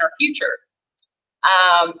our future.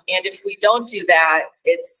 And if we don't do that,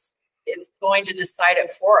 it's going to decide it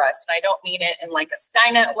for us. And I don't mean it in like a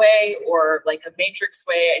Skynet way or like a Matrix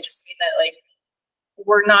way. I just mean that, like,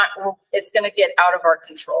 it's going to get out of our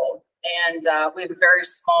control. And we have a very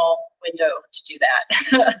small window to do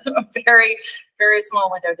that. A very, very small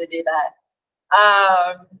window to do that.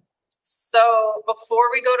 So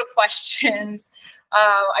before we go to questions,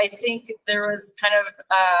 I think there was kind of,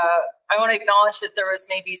 I want to acknowledge that there was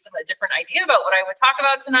maybe a different idea about what I would talk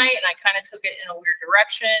about tonight, and I kind of took it in a weird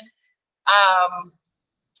direction.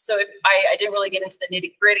 So I didn't really get into the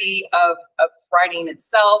nitty gritty of writing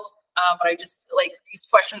itself, but I just, like, these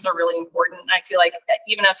questions are really important. I feel like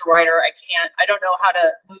even as a writer, I don't know how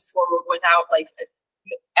to move forward without, like,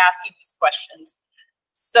 asking these questions.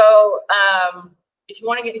 So if you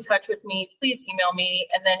want to get in touch with me, please email me,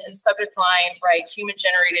 and then in the subject line, write human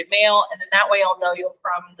generated mail, and then that way I'll know you're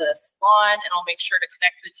from the salon, and I'll make sure to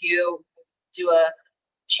connect with you, do a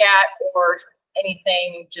chat or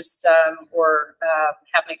anything, just or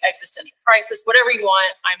have an existential crisis, whatever you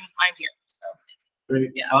want. I'm here. So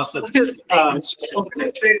great, yeah. Awesome.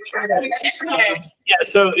 Yeah.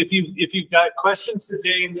 So if you've got questions for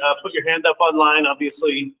Jane, put your hand up online.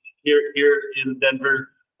 Obviously, here in Denver.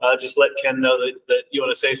 Just let Ken know that you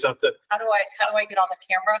want to say something. How do I get on the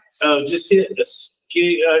camera? Oh, just hit this.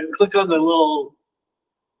 Click on the little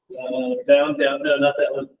down. No, not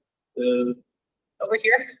that one. Over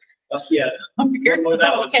here? Yeah. Over here? More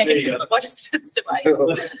that oh, one. okay. There you go. What is this device?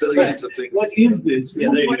 What is this? Yeah,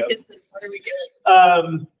 there you go. What is this? What are we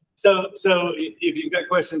doing? So if you've got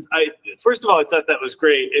questions, first of all, I thought that was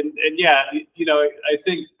great, and yeah, I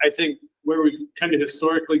think where we've kind of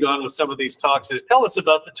historically gone with some of these talks is tell us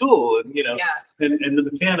about the tool and and the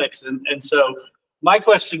mechanics, and so my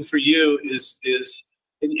question for you is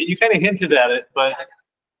and you kind of hinted at it, but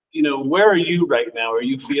where are you right now? Are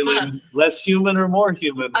you feeling less human or more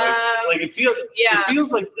human? Like it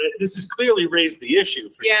feels like this has clearly raised the issue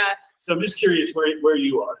for you. So I'm just curious where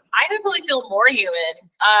you are. I definitely feel more human.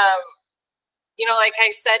 Like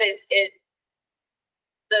I said,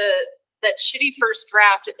 that shitty first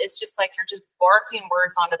draft is just like you're just barfing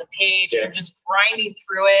words onto the page. You're just grinding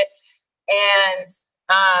through it, and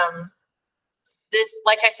this,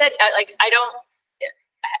 like I said, I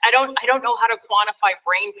don't know how to quantify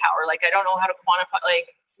brain power. Like, I don't know how to quantify,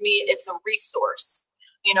 like, to me, it's a resource.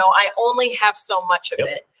 I only have so much of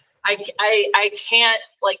it. I can't,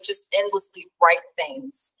 like, just endlessly write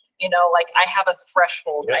things, like I have a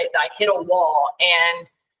threshold. I hit a wall, and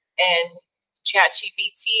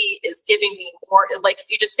ChatGPT is giving me more, like,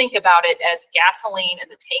 if you just think about it as gasoline in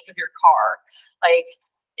the tank of your car, like,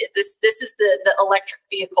 this is the electric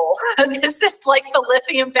vehicle. This is like the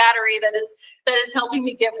lithium battery that is helping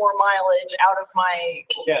me get more mileage out of my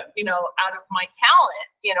out of my talent,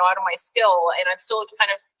 out of my skill, and I'm still kind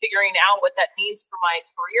of figuring out what that means for my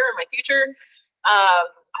career and my future.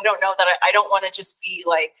 I don't know that I don't want to just be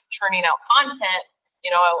like churning out content,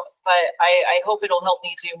 but I hope it'll help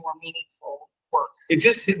me do more meaningful work. It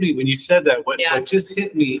just hit me when you said that. What just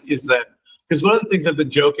hit me is that, because one of the things I've been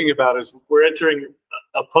joking about is we're entering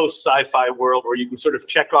a post-sci-fi world where you can sort of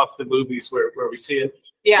check off the movies where we see it.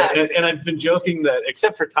 Yeah. And I've been joking that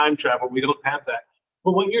except for time travel, we don't have that.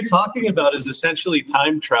 But what you're talking about is essentially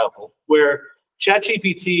time travel, where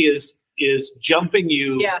ChatGPT is jumping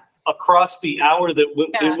you across the hour that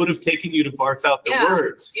it would have taken you to barf out the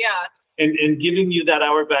words. And giving you that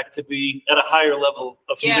hour back to be at a higher level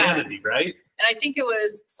of humanity, right? And I think it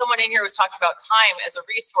was someone in here was talking about time as a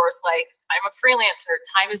resource. Like, I'm a freelancer.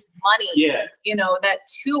 Time is money. Yeah. That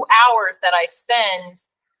 2 hours that I spend,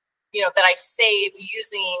 that I save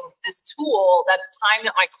using this tool, that's time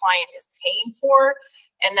that my client is paying for.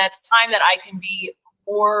 And that's time that I can be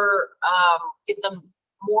more, give them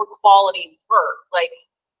more quality work. Like,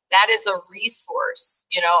 that is a resource.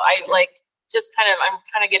 I'm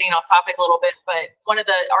kind of getting off topic a little bit, but one of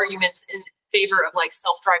the arguments in favor of like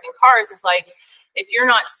self-driving cars is like, if you're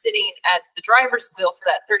not sitting at the driver's wheel for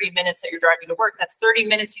that 30 minutes that you're driving to work, that's 30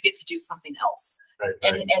 minutes you get to do something else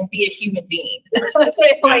and be a human being.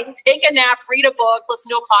 Like, take a nap, read a book, listen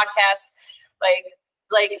to a podcast, like,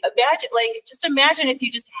 like just imagine if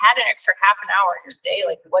you just had an extra half an hour in your day,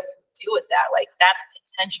 like what you do with that. Like that's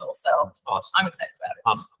potential. So that's awesome. I'm excited about it.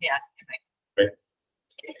 Awesome. Yeah. Great.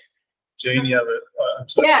 Jane, you have a, I'm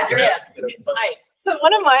sorry. Yeah, Hi. So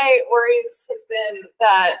one of my worries has been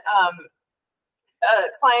that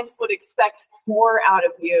clients would expect more out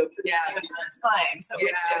of you for the same amount of time. So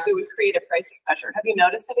it would create a pricing pressure. Have you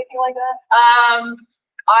noticed anything like that?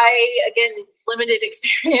 Again, limited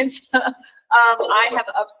experience. I have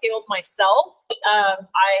upscaled myself.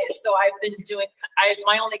 So I've been doing,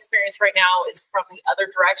 my own experience right now is from the other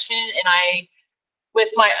direction. And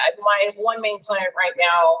with my one main client right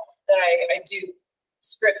now that I do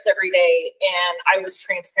scripts every day, and I was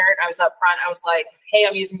transparent. I was upfront. I was like, hey,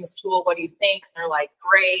 I'm using this tool. What do you think? And they're like,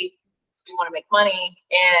 great. We want to make money.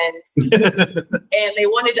 And, and they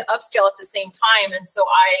wanted to upscale at the same time. And so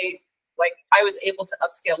I was able to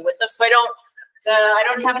upscale with them. So I don't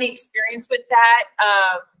have any experience with that.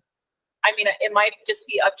 I mean, it might just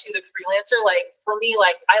be up to the freelancer. Like for me,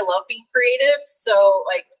 like I love being creative. So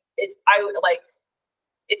like I would like,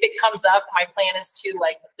 if it comes up, my plan is to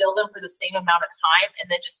like bill them for the same amount of time and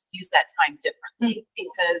then just use that time differently.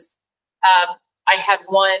 Because I had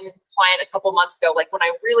one client a couple months ago, like when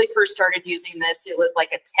I really first started using this, it was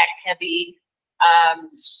like a tech heavy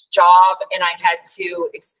job, and I had to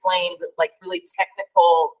explain like really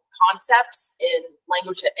technical concepts in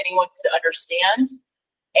language that anyone could understand.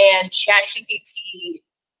 And ChatGPT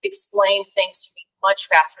explained things to me much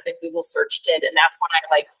faster than Google search did, and that's when I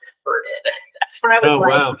like converted. That's when I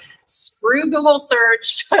was screw Google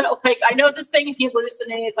search. Like I know this thing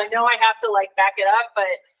hallucinates. I know I have to like back it up, but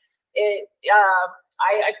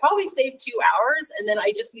I probably saved 2 hours, and then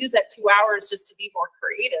I just used that 2 hours just to be more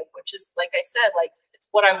creative, which is, like I said, like it's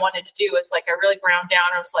what I wanted to do. It's like I really ground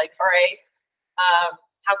down. I was like, all right,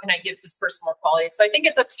 how can I give this person more quality? So I think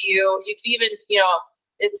it's up to you. You can even,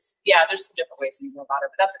 there's some different ways to go about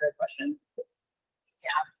it, but that's a good question.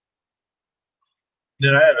 Yeah.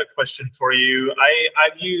 Then I have a question for you.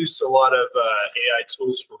 I've used a lot of AI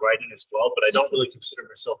tools for writing as well, but I don't really consider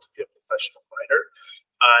myself to be a professional writer.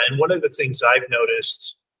 And one of the things I've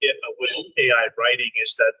noticed with AI writing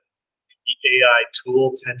is that the AI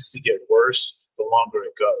tool tends to get worse the longer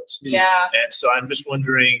it goes. Yeah. And so I'm just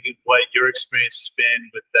wondering what your experience has been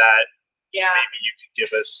with that. Yeah. Maybe you could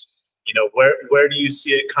give us, where do you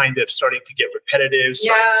see it kind of starting to get repetitive,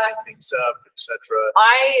 starting to pick things up, etc.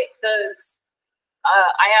 I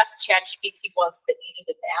asked ChatGPT once if it needed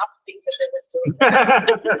a nap because it was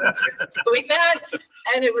doing that.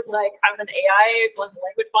 And it was like, I'm an AI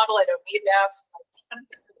language model. I don't need naps.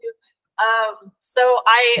 So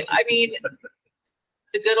I mean,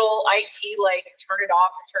 the good old IT, like turn it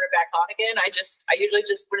off and turn it back on again. I usually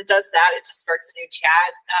just, when it does that, it just starts a new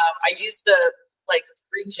chat. I use the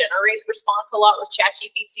regenerate response a lot with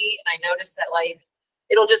ChatGPT, and I noticed that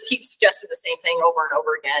it'll just keep suggesting the same thing over and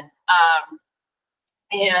over again.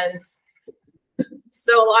 And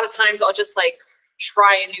so a lot of times I'll just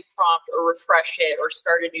try a new prompt or refresh it or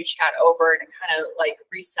start a new chat over, and it kind of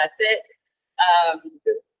resets it.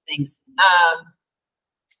 Thanks.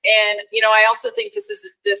 And I also think this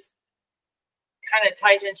kind of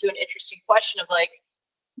ties into an interesting question of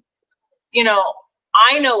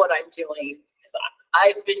I know what I'm doing because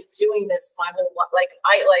I've been doing this my whole life.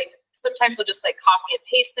 Sometimes I'll just copy and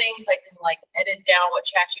paste things. I can edit down what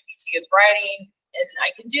ChatGPT is writing. And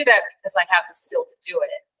I can do that because I have the skill to do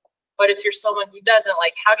it. But if you're someone who doesn't,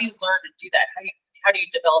 how do you learn to do that? How do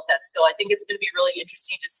you develop that skill? I think it's going to be really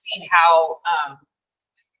interesting to see how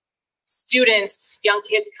students, young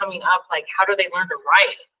kids coming up, how do they learn to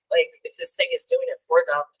write? If this thing is doing it for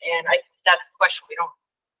them. And that's a question we don't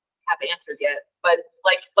have answered yet. But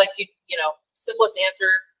simplest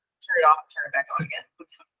answer, turn it off and turn it back on again.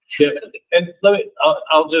 Yeah. And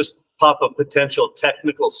I'll just pop a potential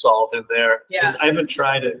technical solve in there because I haven't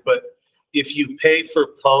tried it, but if you pay for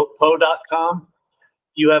po.com,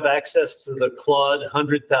 you have access to the Claude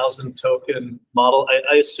 100,000 token model.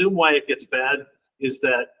 I assume why it gets bad is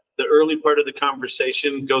that the early part of the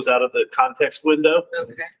conversation goes out of the context window.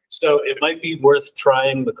 Okay. So it might be worth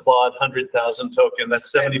trying the Claude 100,000 token.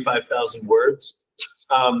 That's 75,000 words.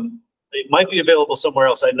 It might be available somewhere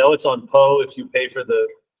else. I know it's on Po. If you pay for the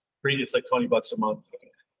free, it's $20 a month.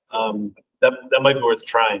 That might be worth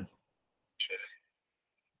trying.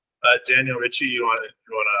 Daniel, Richie, you want to have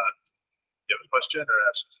a question or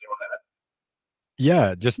have something you want to add?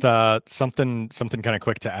 Yeah, just something kind of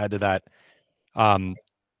quick to add to that.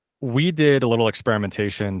 We did a little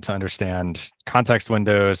experimentation to understand context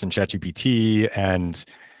windows and ChatGPT, and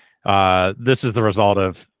this is the result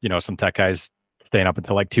of some tech guys staying up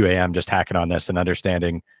until 2 a.m. just hacking on this and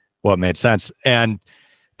understanding what made sense. And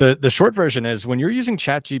The short version is when you're using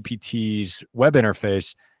ChatGPT's web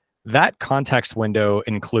interface, that context window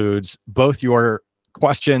includes both your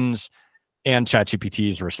questions and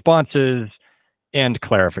ChatGPT's responses and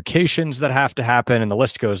clarifications that have to happen, and the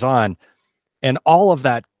list goes on. And all of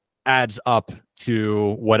that adds up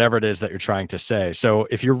to whatever it is that you're trying to say. So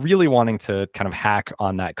if you're really wanting to kind of hack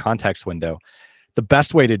on that context window, the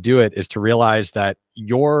best way to do it is to realize that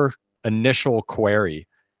your initial query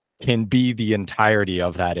can be the entirety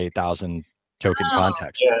of that 8,000 token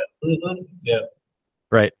context. Yeah. Mm-hmm. Yeah.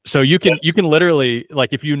 Right. So you can literally,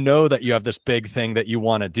 like, if you know that you have this big thing that you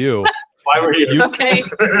want to do. That's why we're here. Okay.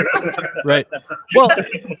 Right. Well,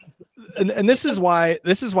 and this is why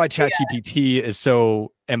ChatGPT is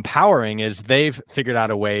so empowering, is they've figured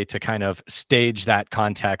out a way to kind of stage that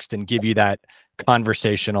context and give you that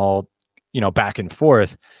conversational, back and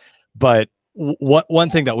forth. But one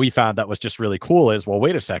thing that we found that was just really cool is, well,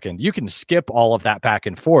 wait a second, you can skip all of that back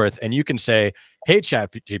and forth, and you can say, hey,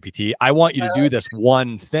 ChatGPT, I want you to do this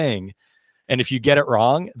one thing. And if you get it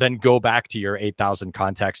wrong, then go back to your 8,000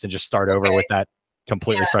 context and just start over with that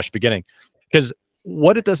completely fresh beginning. Because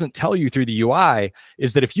what it doesn't tell you through the UI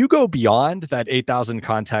is that if you go beyond that 8,000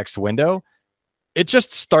 context window, it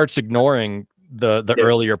just starts ignoring the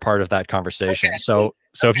earlier part of that conversation. So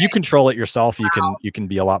if you control it yourself, you can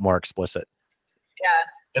be a lot more explicit. Yeah.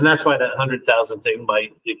 And that's why that 100,000 thing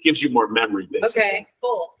it gives you more memory, basically. Okay,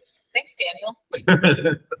 cool. Thanks,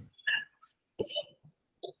 Daniel.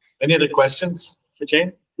 Any other questions for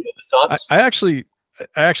Jane? Any other thoughts? I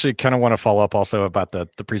actually kind of want to follow up also about the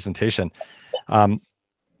presentation.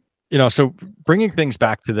 So bringing things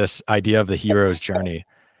back to this idea of the hero's journey,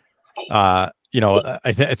 I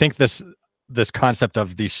think this concept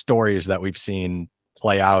of these stories that we've seen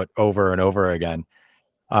play out over and over again.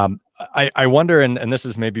 I wonder, and this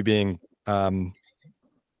is maybe being, I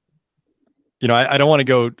don't want to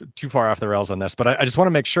go too far off the rails on this, but I just want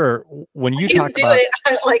to make sure when you talk about it.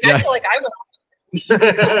 I feel like I will.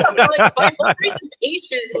 Like my whole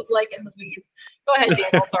presentation is like in the weeds. Go ahead,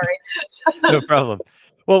 Daniel. Sorry. No problem.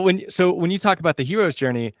 Well, when you talk about the hero's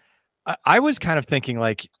journey, I was kind of thinking,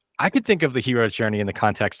 like, I could think of the hero's journey in the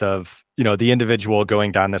context of, the individual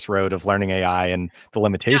going down this road of learning AI and the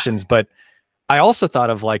limitations. But I also thought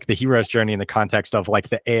of, like, the hero's journey in the context of, like,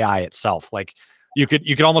 the AI itself. Like, you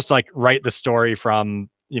could almost, like, write the story from,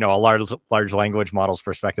 a large language model's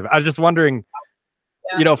perspective. I was just wondering,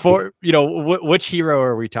 which hero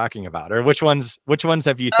are we talking about, or which ones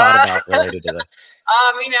have you thought about related to this?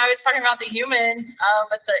 I was talking about the human,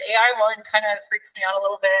 but the AI one kind of freaks me out a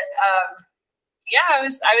little bit. I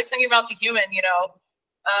was thinking about the human.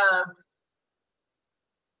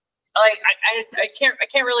 I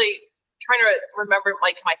can't really trying to remember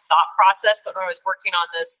like my thought process, but when I was working on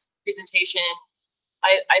this presentation,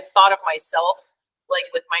 I thought of myself like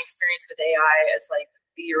with my experience with AI as like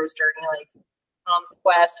the hero's journey, like Tom's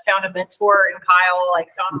quest, found a mentor in Kyle, like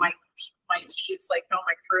found my peeps, like found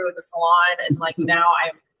my crew at the salon, and like now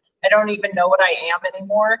I don't even know what I am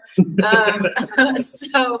anymore. And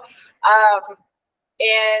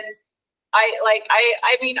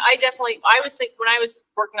I definitely, I was thinking when I was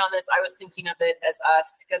working on this, I was thinking of it as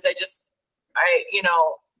us, because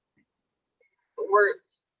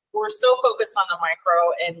we're so focused on the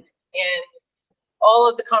micro, and all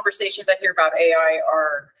of the conversations I hear about AI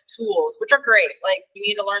are tools, which are great. Like, we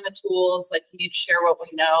need to learn the tools, like we need to share what we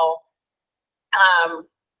know.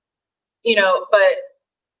 But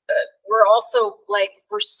we're also like,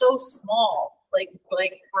 we're so small. Like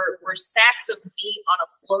we're sacks of meat on a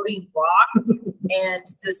floating rock, and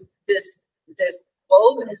this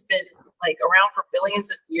globe has been like around for billions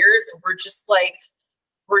of years, and we're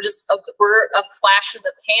a flash in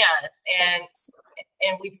the pan,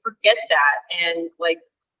 and we forget that, and like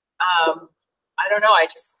I don't know,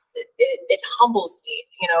 it humbles me,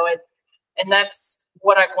 and that's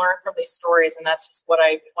what I've learned from these stories, and that's just what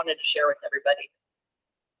I wanted to share with everybody.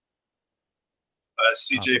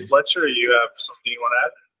 CJ Fletcher, you have something you want to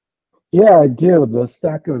add? Yeah, I do. The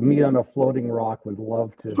stack of meat on a floating rock would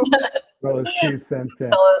love to throw his 2 cents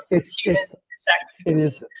in.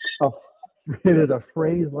 It is a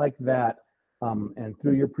phrase like that, and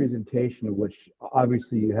through your presentation, which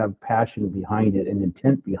obviously you have passion behind it and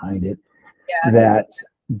intent behind it, that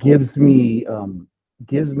gives me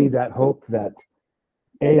that hope that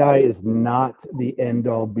AI is not the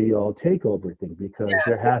end-all be-all takeover thing, because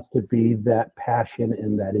there has to be that passion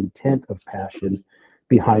and that intent of passion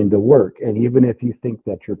behind the work. And even if you think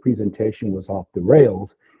that your presentation was off the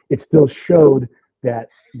rails, it still showed that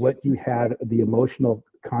what you had, the emotional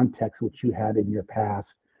context which you had in your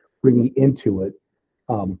past, bringing into it,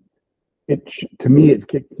 to me, it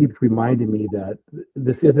keeps reminding me that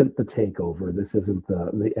this isn't the takeover. This isn't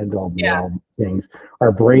the end all be all things.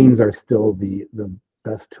 Our brains are still the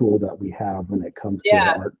best tool that we have when it comes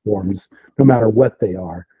to art forms, no matter what they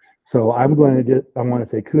are. So I want to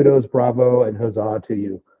say kudos, bravo, and huzzah to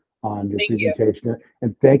you on your presentation,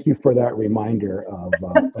 and thank you for that reminder of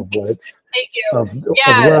what it's Thank you. of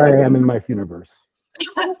where I am in my universe.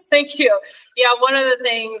 Thank you. Yeah, one of the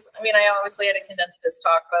things, I mean, I obviously had to condense this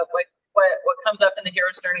talk, but what comes up in the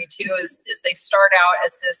hero's journey too is they start out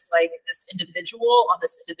as this individual on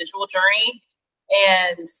this individual journey,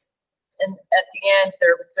 and at the end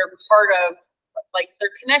they're part of, like,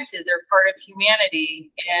 they're connected, they're part of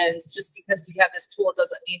humanity, and just because we have this tool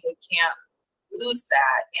doesn't mean we can't lose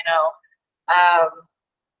that, you know.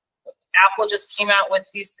 Apple just came out with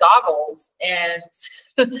these goggles, and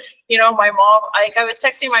you know, my mom, I was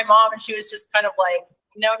texting my mom, and she was just kind of like,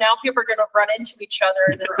 you know, now people are going to run into each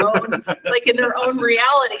other in their own, like, in their own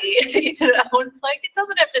reality, you know, like, it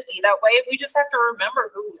doesn't have to be that way. We just have to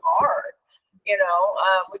remember who we are, you know.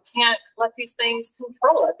 We can't let these things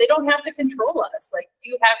control us. They don't have to control us. Like,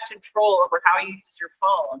 you have control over how you use your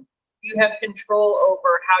phone. You have control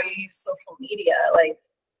over how you use social media, like,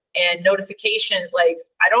 and notification. Like,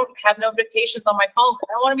 I don't have notifications on my phone because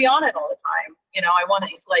I don't want to be on it all the time. You know, I want to,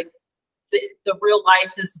 like, the real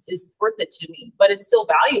life is worth it to me, but it's still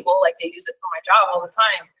valuable. Like, I use it for my job all the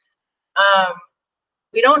time.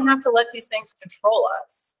 We don't have to let these things control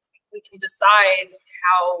us. We can decide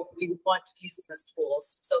how we want to use them as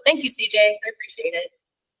tools. So thank you, CJ. I appreciate it.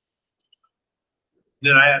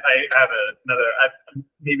 Then I have another,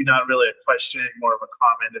 maybe not really a question, more of a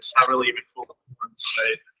comment. It's not really even full of words,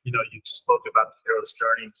 right? You know, you spoke about the hero's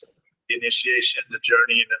journey, the initiation, the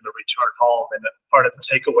journey, and then the return home. And part of the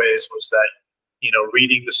takeaways was that, you know,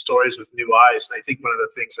 reading the stories with new eyes. And I think one of the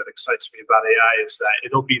things that excites me about AI is that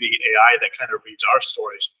it'll be the AI that kind of reads our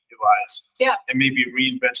stories with new eyes. Yeah. And maybe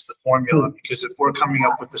reinvents the formula, because if we're coming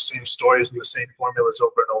up with the same stories and the same formulas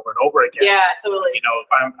over and over and over again, yeah, totally. You know,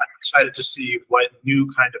 I'm excited to see what new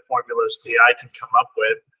kind of formulas AI can come up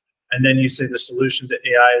with. And then you say the solution to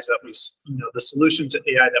AI is that the solution to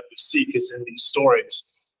AI that we seek is in these stories.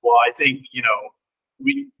 Well, I think, you know,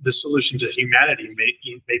 the solution to humanity may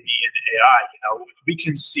be in AI. You know, we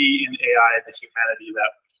can see in AI the humanity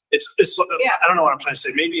that it's I don't know what I'm trying to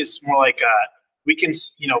say. Maybe it's more like we can,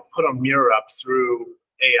 you know, put a mirror up through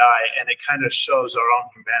AI, and it kind of shows our own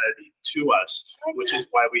humanity to us, which is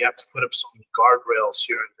why we have to put up so many guardrails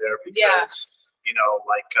here and there, because you know,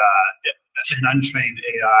 like an untrained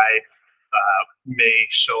AI may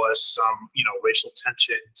show us some, you know, racial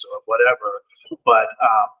tensions or whatever. But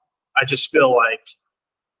I just feel like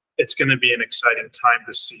it's going to be an exciting time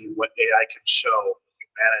to see what AI can show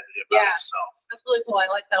humanity about itself. That's really cool. I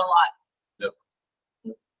like that a lot.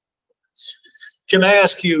 Yep. Can I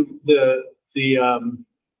ask you to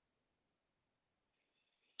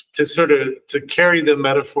carry the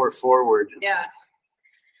metaphor forward? Yeah.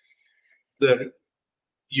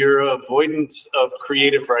 Your avoidance of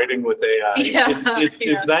creative writing with AI. Yeah,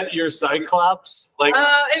 Is that your Cyclops? Like,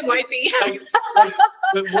 it might be. I mean,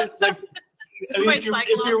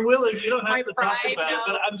 if you're willing, you don't have to talk about it.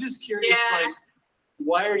 But I'm just curious, like,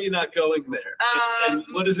 why are you not going there? And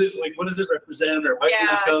what is it like? What does it represent, or why are you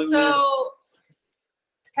not going there? So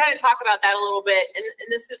to kind of talk about that a little bit, and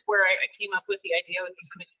this is where I came up with the idea with the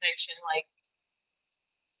human connection. Like,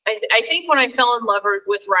 I think when I fell in love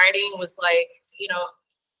with writing was, like, you know,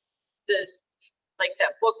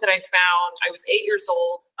 that book that I found. I was 8 years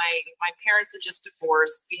old. My parents had just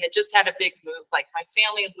divorced. We had just had a big move. Like, my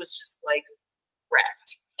family was just, like,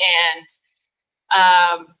 wrecked, and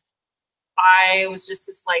I was just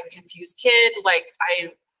this, like, confused kid. Like,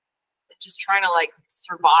 I just trying to, like,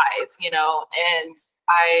 survive, you know. And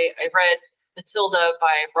I read Matilda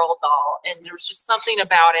by Roald Dahl, and there was just something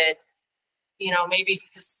about it. You know, maybe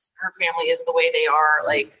because her family is the way they are,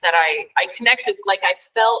 like, that I connected, like, I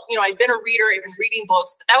felt, you know, I'd been a reader, I'd been reading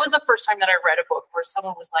books, but that was the first time that I read a book where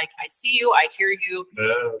someone was like, I see you, I hear you,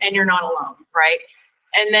 and you're not alone, right?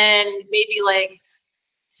 And then maybe, like,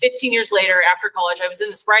 15 years later, after college, I was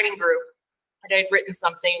in this writing group, and I'd written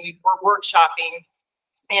something, we were workshopping,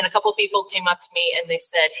 and a couple of people came up to me, and they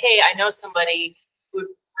said, hey, I know somebody who would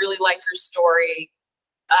really like your story.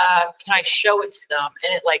 Can I show it to them?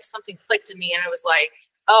 And it, like, something clicked in me, and I was like,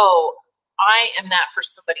 oh, I am that for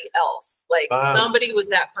somebody else. Like, somebody was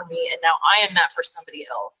that for me, and now I am that for somebody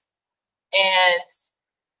else. And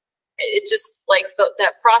it just, like,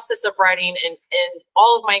 that process of writing and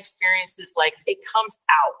all of my experiences, like, it comes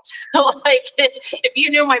out. Like, if you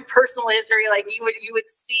knew my personal history, like, you would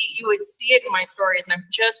see it in my stories, and I'm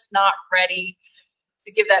just not ready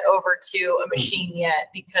to give that over to a machine yet,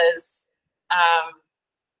 because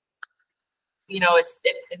you know, it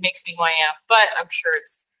makes me who I am, but I'm sure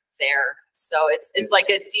it's there. So it's like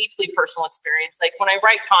a deeply personal experience. Like when I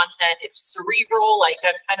write content, it's cerebral. Like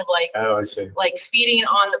I'm kind of like, oh, I see, like feeding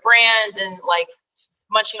on the brand and like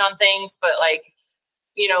munching on things. But like,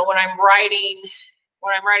 you know, when I'm writing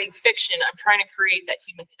fiction, I'm trying to create that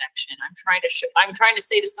human connection. I'm trying to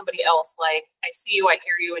say to somebody else, like, I see you, I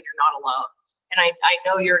hear you, and you're not alone. And I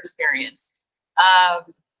know your experience.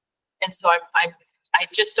 And so I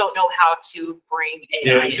just don't know how to bring AI.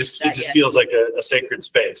 Yeah, it just feels like a sacred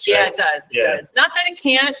space. Right? Yeah, it does. It does. Not that it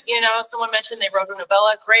can't. You know, someone mentioned they wrote a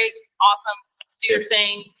novella. Great, awesome, do your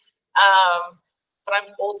thing. But I'm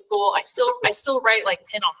old school. I still write like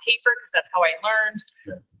pen on paper because that's how I learned.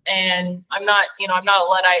 Yeah. And I'm not, you know, I'm not a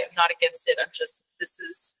Luddite. I'm not against it. I'm just, this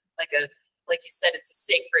is like you said, it's a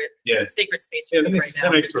sacred space for me right now.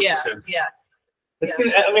 That makes perfect sense. Yeah.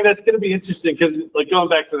 I mean, that's going to be interesting because, like, going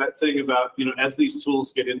back to that thing about, you know, as these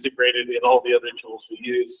tools get integrated in all the other tools we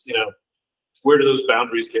use, you know, where do those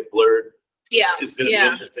boundaries get blurred? Yeah, it's going to be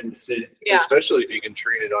interesting to see. Yeah. Especially if you can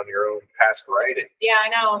train it on your own past writing. Yeah, I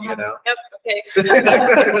know. You know? Yep. Okay.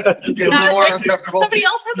 More Somebody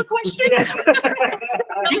else have a question?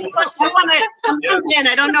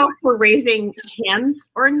 I don't know if we're raising hands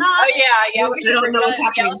or not. Oh yeah. We should. I don't know what's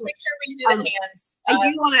happening. Yeah, let's make sure we do the hands. I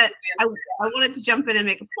do want to. I wanted to jump in and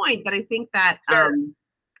make a point that I think that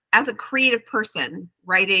as a creative person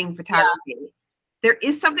writing photography, there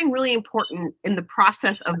is something really important in the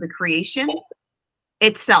process of the creation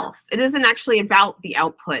itself. It isn't actually about the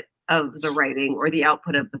output of the writing or the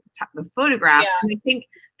output of the photograph. And I think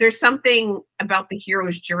there's something about the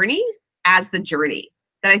hero's journey as the journey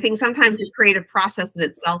that I think sometimes the creative process in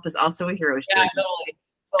itself is also a hero's journey. Yeah, totally.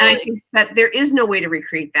 And I think that there is no way to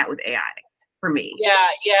recreate that with AI for me. Yeah.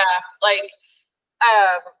 Like,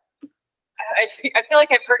 I feel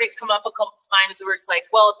like I've heard it come up a couple times where it's like,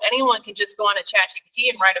 well, if anyone can just go on a ChatGPT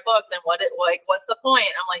and write a book, then what's the point?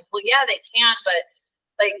 I'm like, well, yeah, they can, but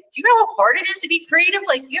like, do you know how hard it is to be creative?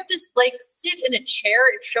 Like, you have to like sit in a chair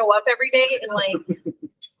and show up every day and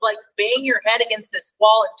like bang your head against this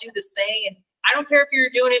wall and do this thing. And I don't care if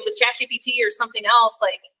you're doing it with ChatGPT or something else,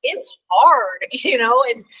 like it's hard, you know,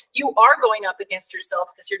 and you are going up against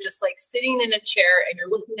yourself because you're just like sitting in a chair and you're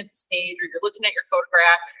looking at this page or you're looking at your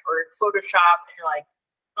photograph or Photoshop and you're like,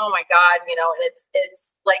 oh my God, you know, and it's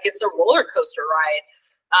like, it's a roller coaster ride.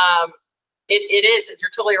 It is, and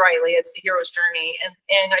you're totally right, Leah, it's the hero's journey.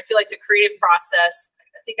 And I feel like the creative process,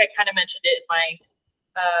 I think I kind of mentioned it in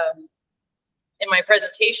my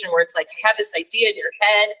presentation where it's like, you have this idea in your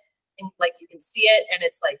head, and like you can see it and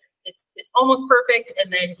it's like it's almost perfect, and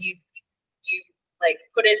then you like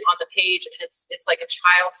put it on the page and it's like a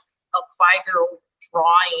 5-year-old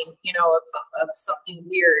drawing, you know, of something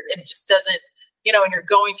weird, and it just doesn't, you know, and you're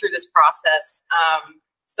going through this process.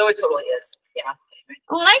 So it totally is. Yeah.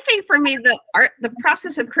 Well, I think for me the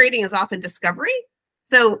process of creating is often discovery.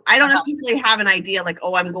 So I don't necessarily have an idea like,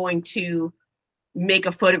 oh, I'm going to make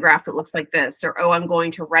a photograph that looks like this, or oh, I'm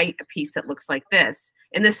going to write a piece that looks like this.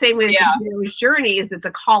 In the same way that the hero's journey is, it's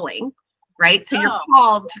a calling, right? So you're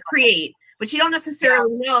called to create, but you don't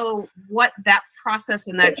necessarily know what that process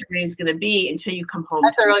and that journey is going to be until you come home.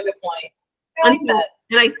 That's a really good point. I like that.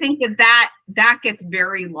 And I think that gets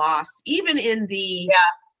very lost, even in the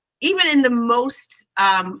most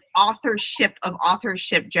authorship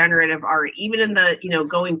generative art, even in the, you know,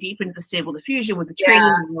 going deep into the Stable Diffusion with the training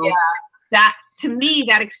manuals, that to me,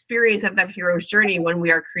 that experience of that hero's journey when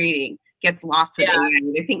we are creating gets lost with AI.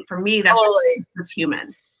 And I think for me, that's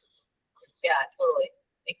human. Yeah, totally.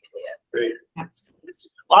 Thank you, Leah. Great. Yes.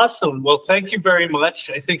 Awesome. Well, thank you very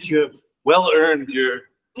much. I think you have well earned your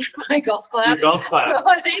my golf clap. Your golf clap.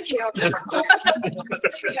 Oh, thank you. Thank you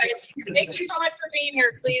guys. Thank you so much for being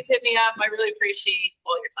here. Please hit me up. I really appreciate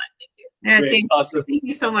all your time. Thank you. Yeah, Jane, awesome. Thank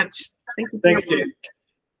you so much. Thank you. Thanks, Jane.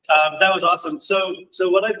 That was awesome. So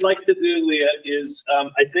what I'd like to do, Leah, is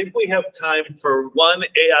I think we have time for one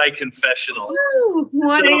AI confessional. Ooh,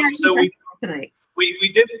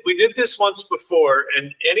 we did this once before,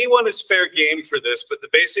 and anyone is fair game for this. But the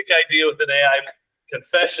basic idea with an AI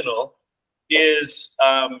confessional is,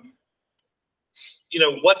 you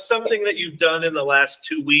know, what's something that you've done in the last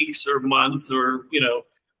 2 weeks or month, or you know,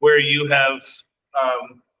 where you have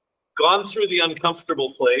gone through the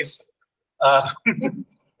uncomfortable place.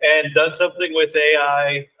 And done something with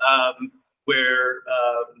AI where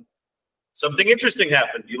something interesting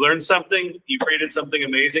happened. You learned something, you created something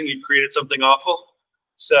amazing, you created something awful.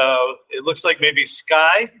 So it looks like maybe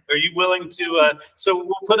Sky, are you willing to, so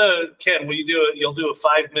we'll put Ken, you'll do a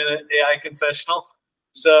 5-minute AI confessional.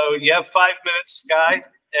 So you have 5 minutes, Sky,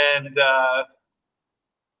 and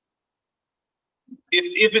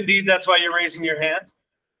if indeed that's why you're raising your hand.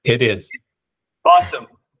 It is. Awesome.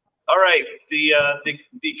 All right, the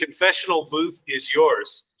confessional booth is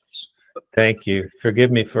yours. Thank you.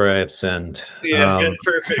 Forgive me for I have sinned. Yeah, good,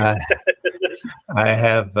 perfect. I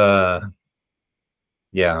have,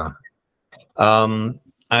 yeah.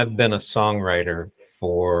 I've been a songwriter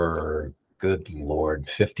for, good Lord,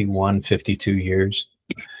 51, 52 years.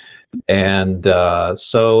 And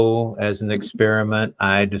so as an experiment,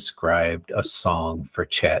 I described a song for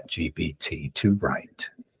ChatGPT to write.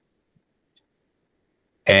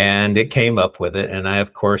 And it came up with it. And I,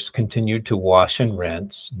 of course, continued to wash and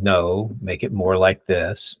rinse. No, make it more like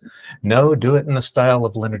this. No, do it in the style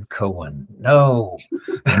of Leonard Cohen. No.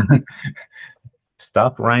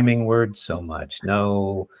 Stop rhyming words so much.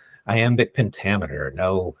 No. Iambic pentameter.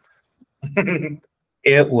 No.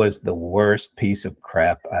 It was the worst piece of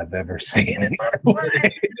crap I've ever seen in my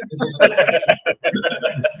life.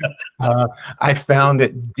 I found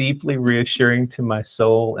it deeply reassuring to my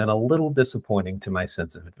soul and a little disappointing to my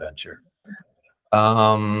sense of adventure.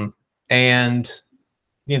 And,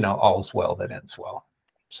 you know, all's well that ends well.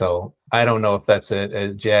 So I don't know if that's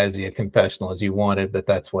as jazzy a confessional as you wanted, but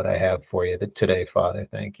that's what I have for you today, Father.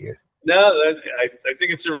 Thank you. No, I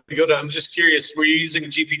think it's a really good. I'm just curious. Were you using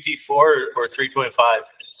GPT-4 or 3.5?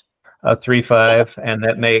 3.5, and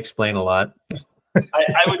that may explain a lot.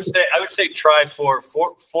 I would say try 4.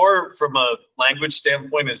 4 from a language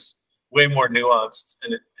standpoint is way more nuanced,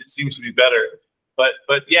 and it seems to be better.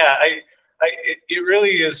 But yeah, it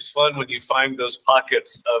really is fun when you find those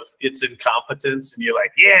pockets of its incompetence, and you're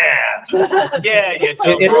like, yeah, yeah, you It is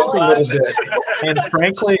a little bit. And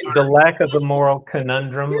frankly, the lack of the moral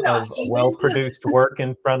conundrum of well-produced work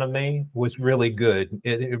in front of me was really good.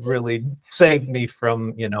 It really saved me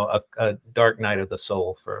from, you know, a dark night of the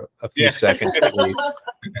soul for a few seconds at least.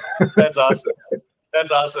 That's awesome. That's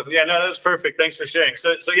awesome. Yeah, no, that was perfect. Thanks for sharing.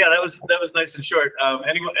 So yeah, that was nice and short.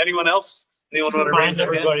 Anyone else? Anyone want to raise their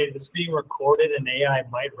hand? Everybody, this being recorded and AI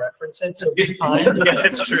might reference it, so it's fine. Yeah,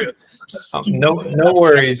 that's true. No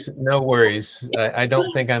worries. No worries. I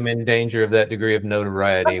don't think I'm in danger of that degree of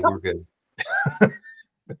notoriety. We're good.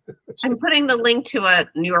 I'm putting the link to a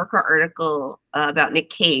New Yorker article about Nick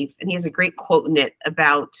Cave, and he has a great quote in it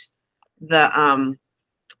about the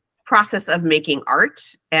process of making art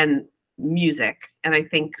and music. And I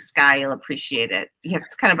think Sky will appreciate it. Yeah,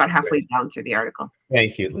 it's kind of about halfway down through the article.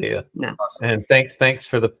 Thank you, Leah. No. And thanks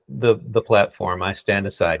for the platform. I stand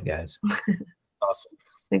aside, guys. Awesome.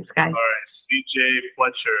 Thanks, guys. All right, CJ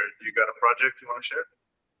Fletcher, you got a project you want to share?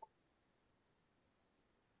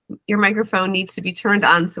 Your microphone needs to be turned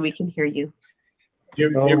on so we can hear you.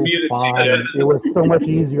 You're muted, CJ. It was so much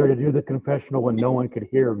easier to do the confessional when no one could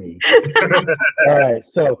hear me. All right,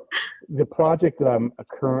 so the project that I'm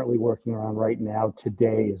currently working on right now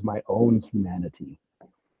today is my own humanity.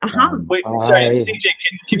 Wait, sorry, CJ,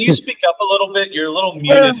 can you speak up a little bit? You're a little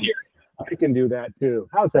muted here. I can do that too.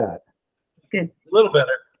 How's that? Good. A little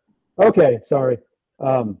better. Okay, sorry.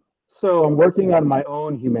 So I'm working on my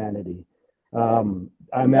own humanity. I'm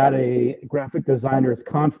at a graphic designers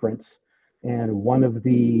conference, and one of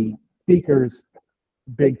the speakers'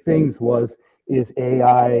 big things is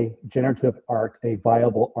AI generative art a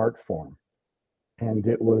viable art form? And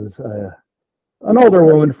it was an older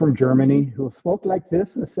woman from Germany who spoke like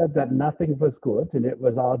this and said that nothing was good and it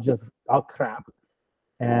was all crap.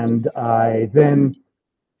 And I then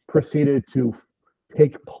proceeded to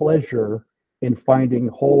take pleasure in finding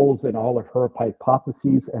holes in all of her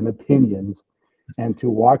hypotheses and opinions, and to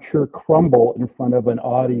watch her crumble in front of an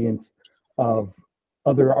audience of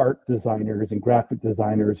other art designers and graphic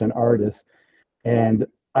designers and artists. And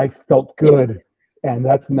I felt good, and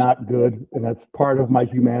that's not good. And that's part of my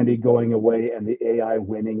humanity going away and the AI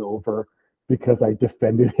winning over, because I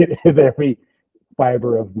defended it with every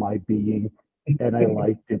fiber of my being. And I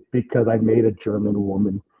liked it because I made a German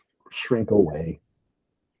woman shrink away.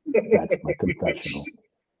 That's my confessional.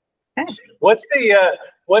 What's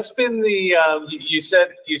been the you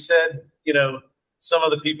said you know, some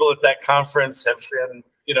of the people at that conference have been,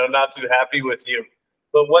 you know, not too happy with you,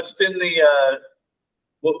 but what's been the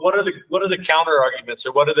what are the counter arguments,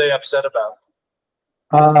 or what are they upset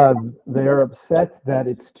about? They're upset that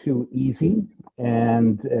it's too easy,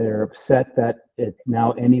 and they're upset that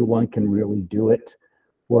now anyone can really do it,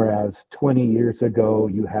 whereas 20 years ago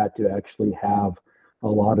you had to actually have a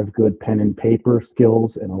lot of good pen and paper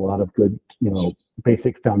skills and a lot of good, you know,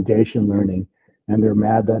 basic foundation learning. And they're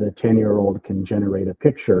mad that a 10-year-old can generate a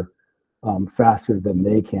picture faster than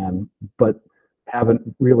they can, but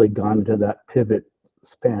haven't really gone to that pivot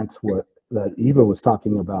stance that Eva was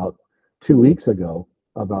talking about 2 weeks ago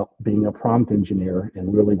about being a prompt engineer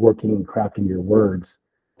and really working and crafting your words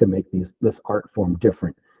to make this art form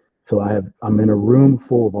different. So I'm in a room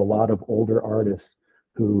full of a lot of older artists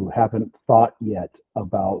who haven't thought yet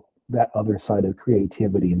about that other side of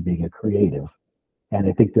creativity and being a creative. And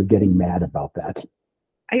I think they're getting mad about that.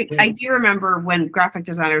 I do remember when graphic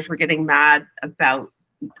designers were getting mad about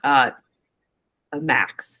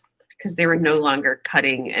Macs because they were no longer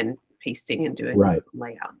cutting and pasting and doing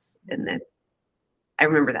layouts. And then I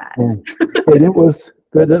remember that. And it was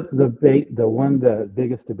the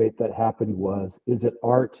biggest debate that happened was, is it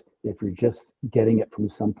art if you're just getting it from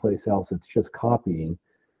someplace else, it's just copying?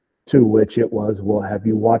 To which it was, well, have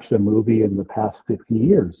you watched a movie in the past 50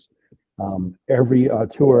 years? Every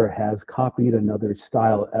auteur has copied another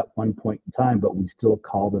style at one point in time, but we still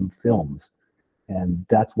call them films. And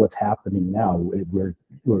that's what's happening now.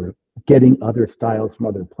 We're getting other styles from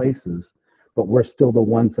other places, but we're still the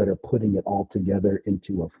ones that are putting it all together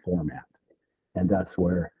into a format. And that's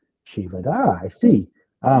where she went, I see.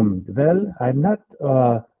 Well, I'm not,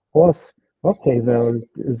 okay, well,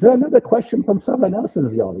 is there another question from someone else in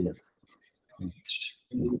the audience?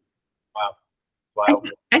 Wow.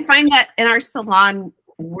 I find that in our salon,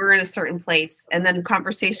 we're in a certain place, and then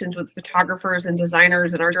conversations with photographers and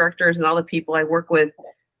designers and art directors and all the people I work with,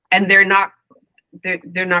 and they're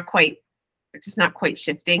just not quite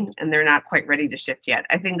shifting, and they're not quite ready to shift yet.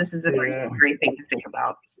 I think this is a very scary thing to think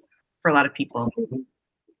about for a lot of people.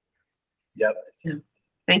 Yep. Yeah.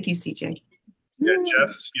 Thank you, CJ. Yeah,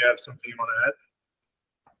 Jeff, you have something you want to add?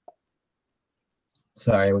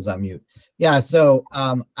 Sorry, I was on mute. Yeah, so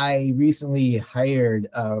I recently hired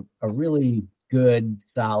a really good,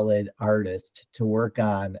 solid artist to work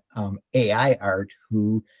on AI art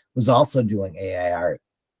who was also doing AI art.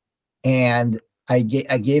 And I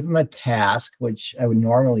gave him a task, which I would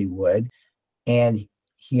normally would, and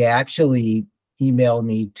he actually emailed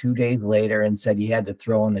me 2 days later and said he had to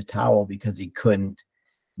throw in the towel because he couldn't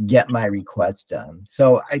get my request done.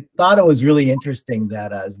 So I thought it was really interesting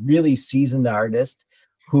that a really seasoned artist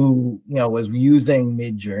who, was using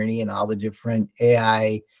Midjourney and all the different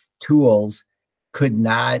AI tools could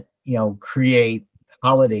not, create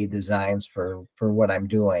holiday designs for what I'm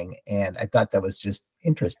doing. And I thought that was just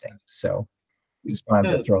interesting. So just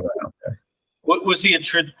wanted to throw that out there. Was he a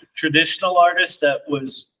traditional artist that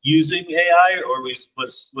was using AI, or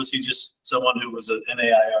was he just someone who was an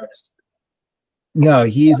AI artist? No,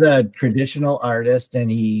 he's a traditional artist,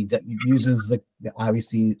 and he uses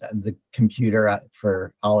obviously the computer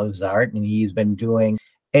for all of his art, and he's been doing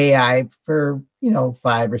AI for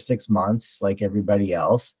 5 or 6 months, like everybody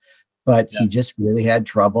else. But he just really had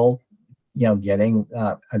trouble, getting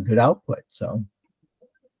a good output. So.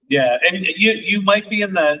 Yeah, and you might be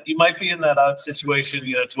in that odd situation,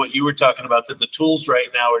 to what you were talking about, that the tools right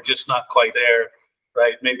now are just not quite there,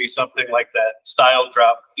 right? Maybe something like that style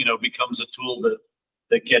drop, becomes a tool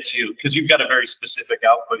that gets you, because you've got a very specific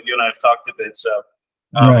output. You and I have talked a bit, so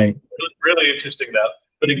right. Really interesting though.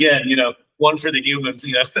 But again, one for the humans,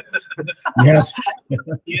 Yes.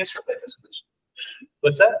 Yes.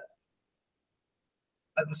 What's that?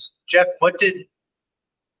 Jeff, what did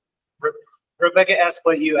Rebecca asked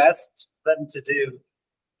what you asked them to do,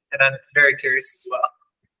 and I'm very curious as well.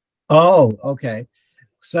 Oh, okay.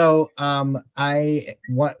 So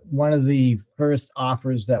one of the first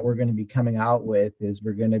offers that we're going to be coming out with is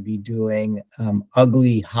we're going to be doing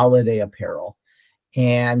ugly holiday apparel.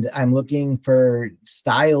 And I'm looking for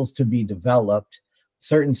styles to be developed,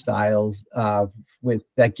 certain styles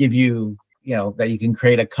that give you, that you can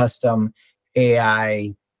create a custom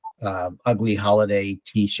AI ugly holiday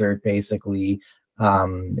t-shirt, basically.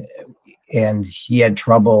 And he had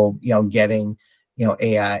trouble, getting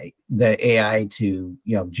the AI to,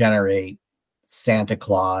 generate Santa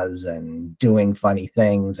Claus and doing funny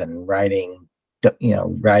things and riding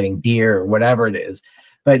deer or whatever it is.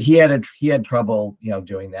 But he had trouble,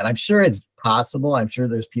 doing that. I'm sure it's possible. I'm sure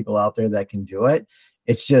there's people out there that can do it.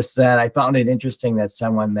 It's just that I found it interesting that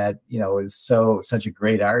someone that, is such a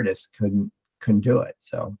great artist couldn't do it.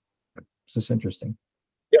 So it's just interesting.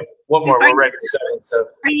 Yep. One more. We're ready to set it. So,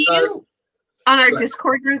 are you on our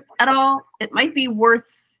Discord group at all? It might be worth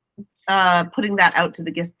putting that out to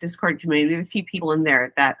the Discord community. We have a few people in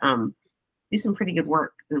there that do some pretty good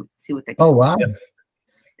work and see what they can do. Oh, wow.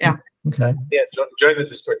 Yeah. Okay. Yeah, join the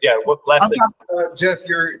Discord. Yeah. What last thing? Jeff,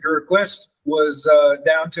 your request was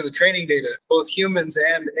down to the training data. Both humans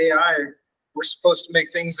and AI were supposed to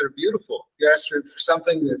make things that are beautiful. You asked for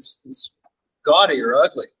something that's gaudy or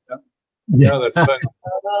ugly. Yeah, that's fun.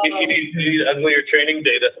 You need uglier training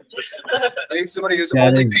data. I need somebody who's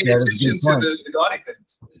only paying attention to the gaudy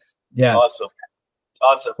things. Yes. Awesome.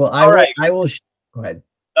 Awesome. Well, All right. I will. Go ahead.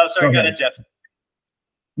 Oh, sorry. Go ahead, Jeff.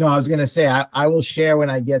 No, I was going to say I will share when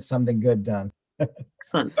I get something good done.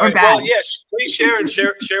 Excellent. All right. Well, yes. Please share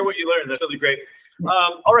what you learned. That's really great.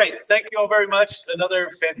 All right. Thank you all very much. Another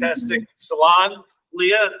fantastic salon.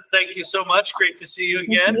 Leah, thank you so much. Great to see you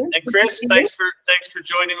again. And Chris, thanks for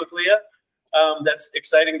joining with Leah. That's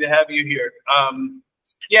exciting to have you here.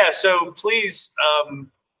 Yeah. So please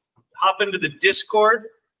hop into the Discord.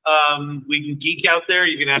 We can geek out there.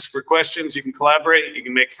 You can ask for questions. You can collaborate. You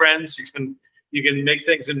can make friends. You can make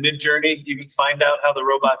things in Mid-Journey. You can find out how the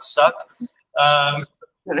robots suck.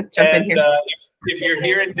 If you're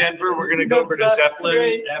here in Denver, we're going to go over to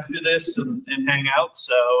Zeppelin after this and hang out.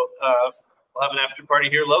 So we'll have an after party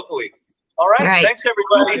here locally. All right. Thanks,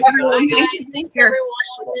 everybody. Thanks, everyone. See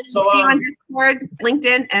you on Discord,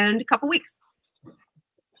 LinkedIn, and a couple weeks.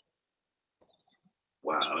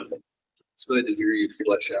 Wow. It's good to hear you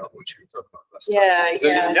flesh out what you were talking about last time.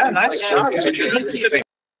 Yeah, yeah. Nice job.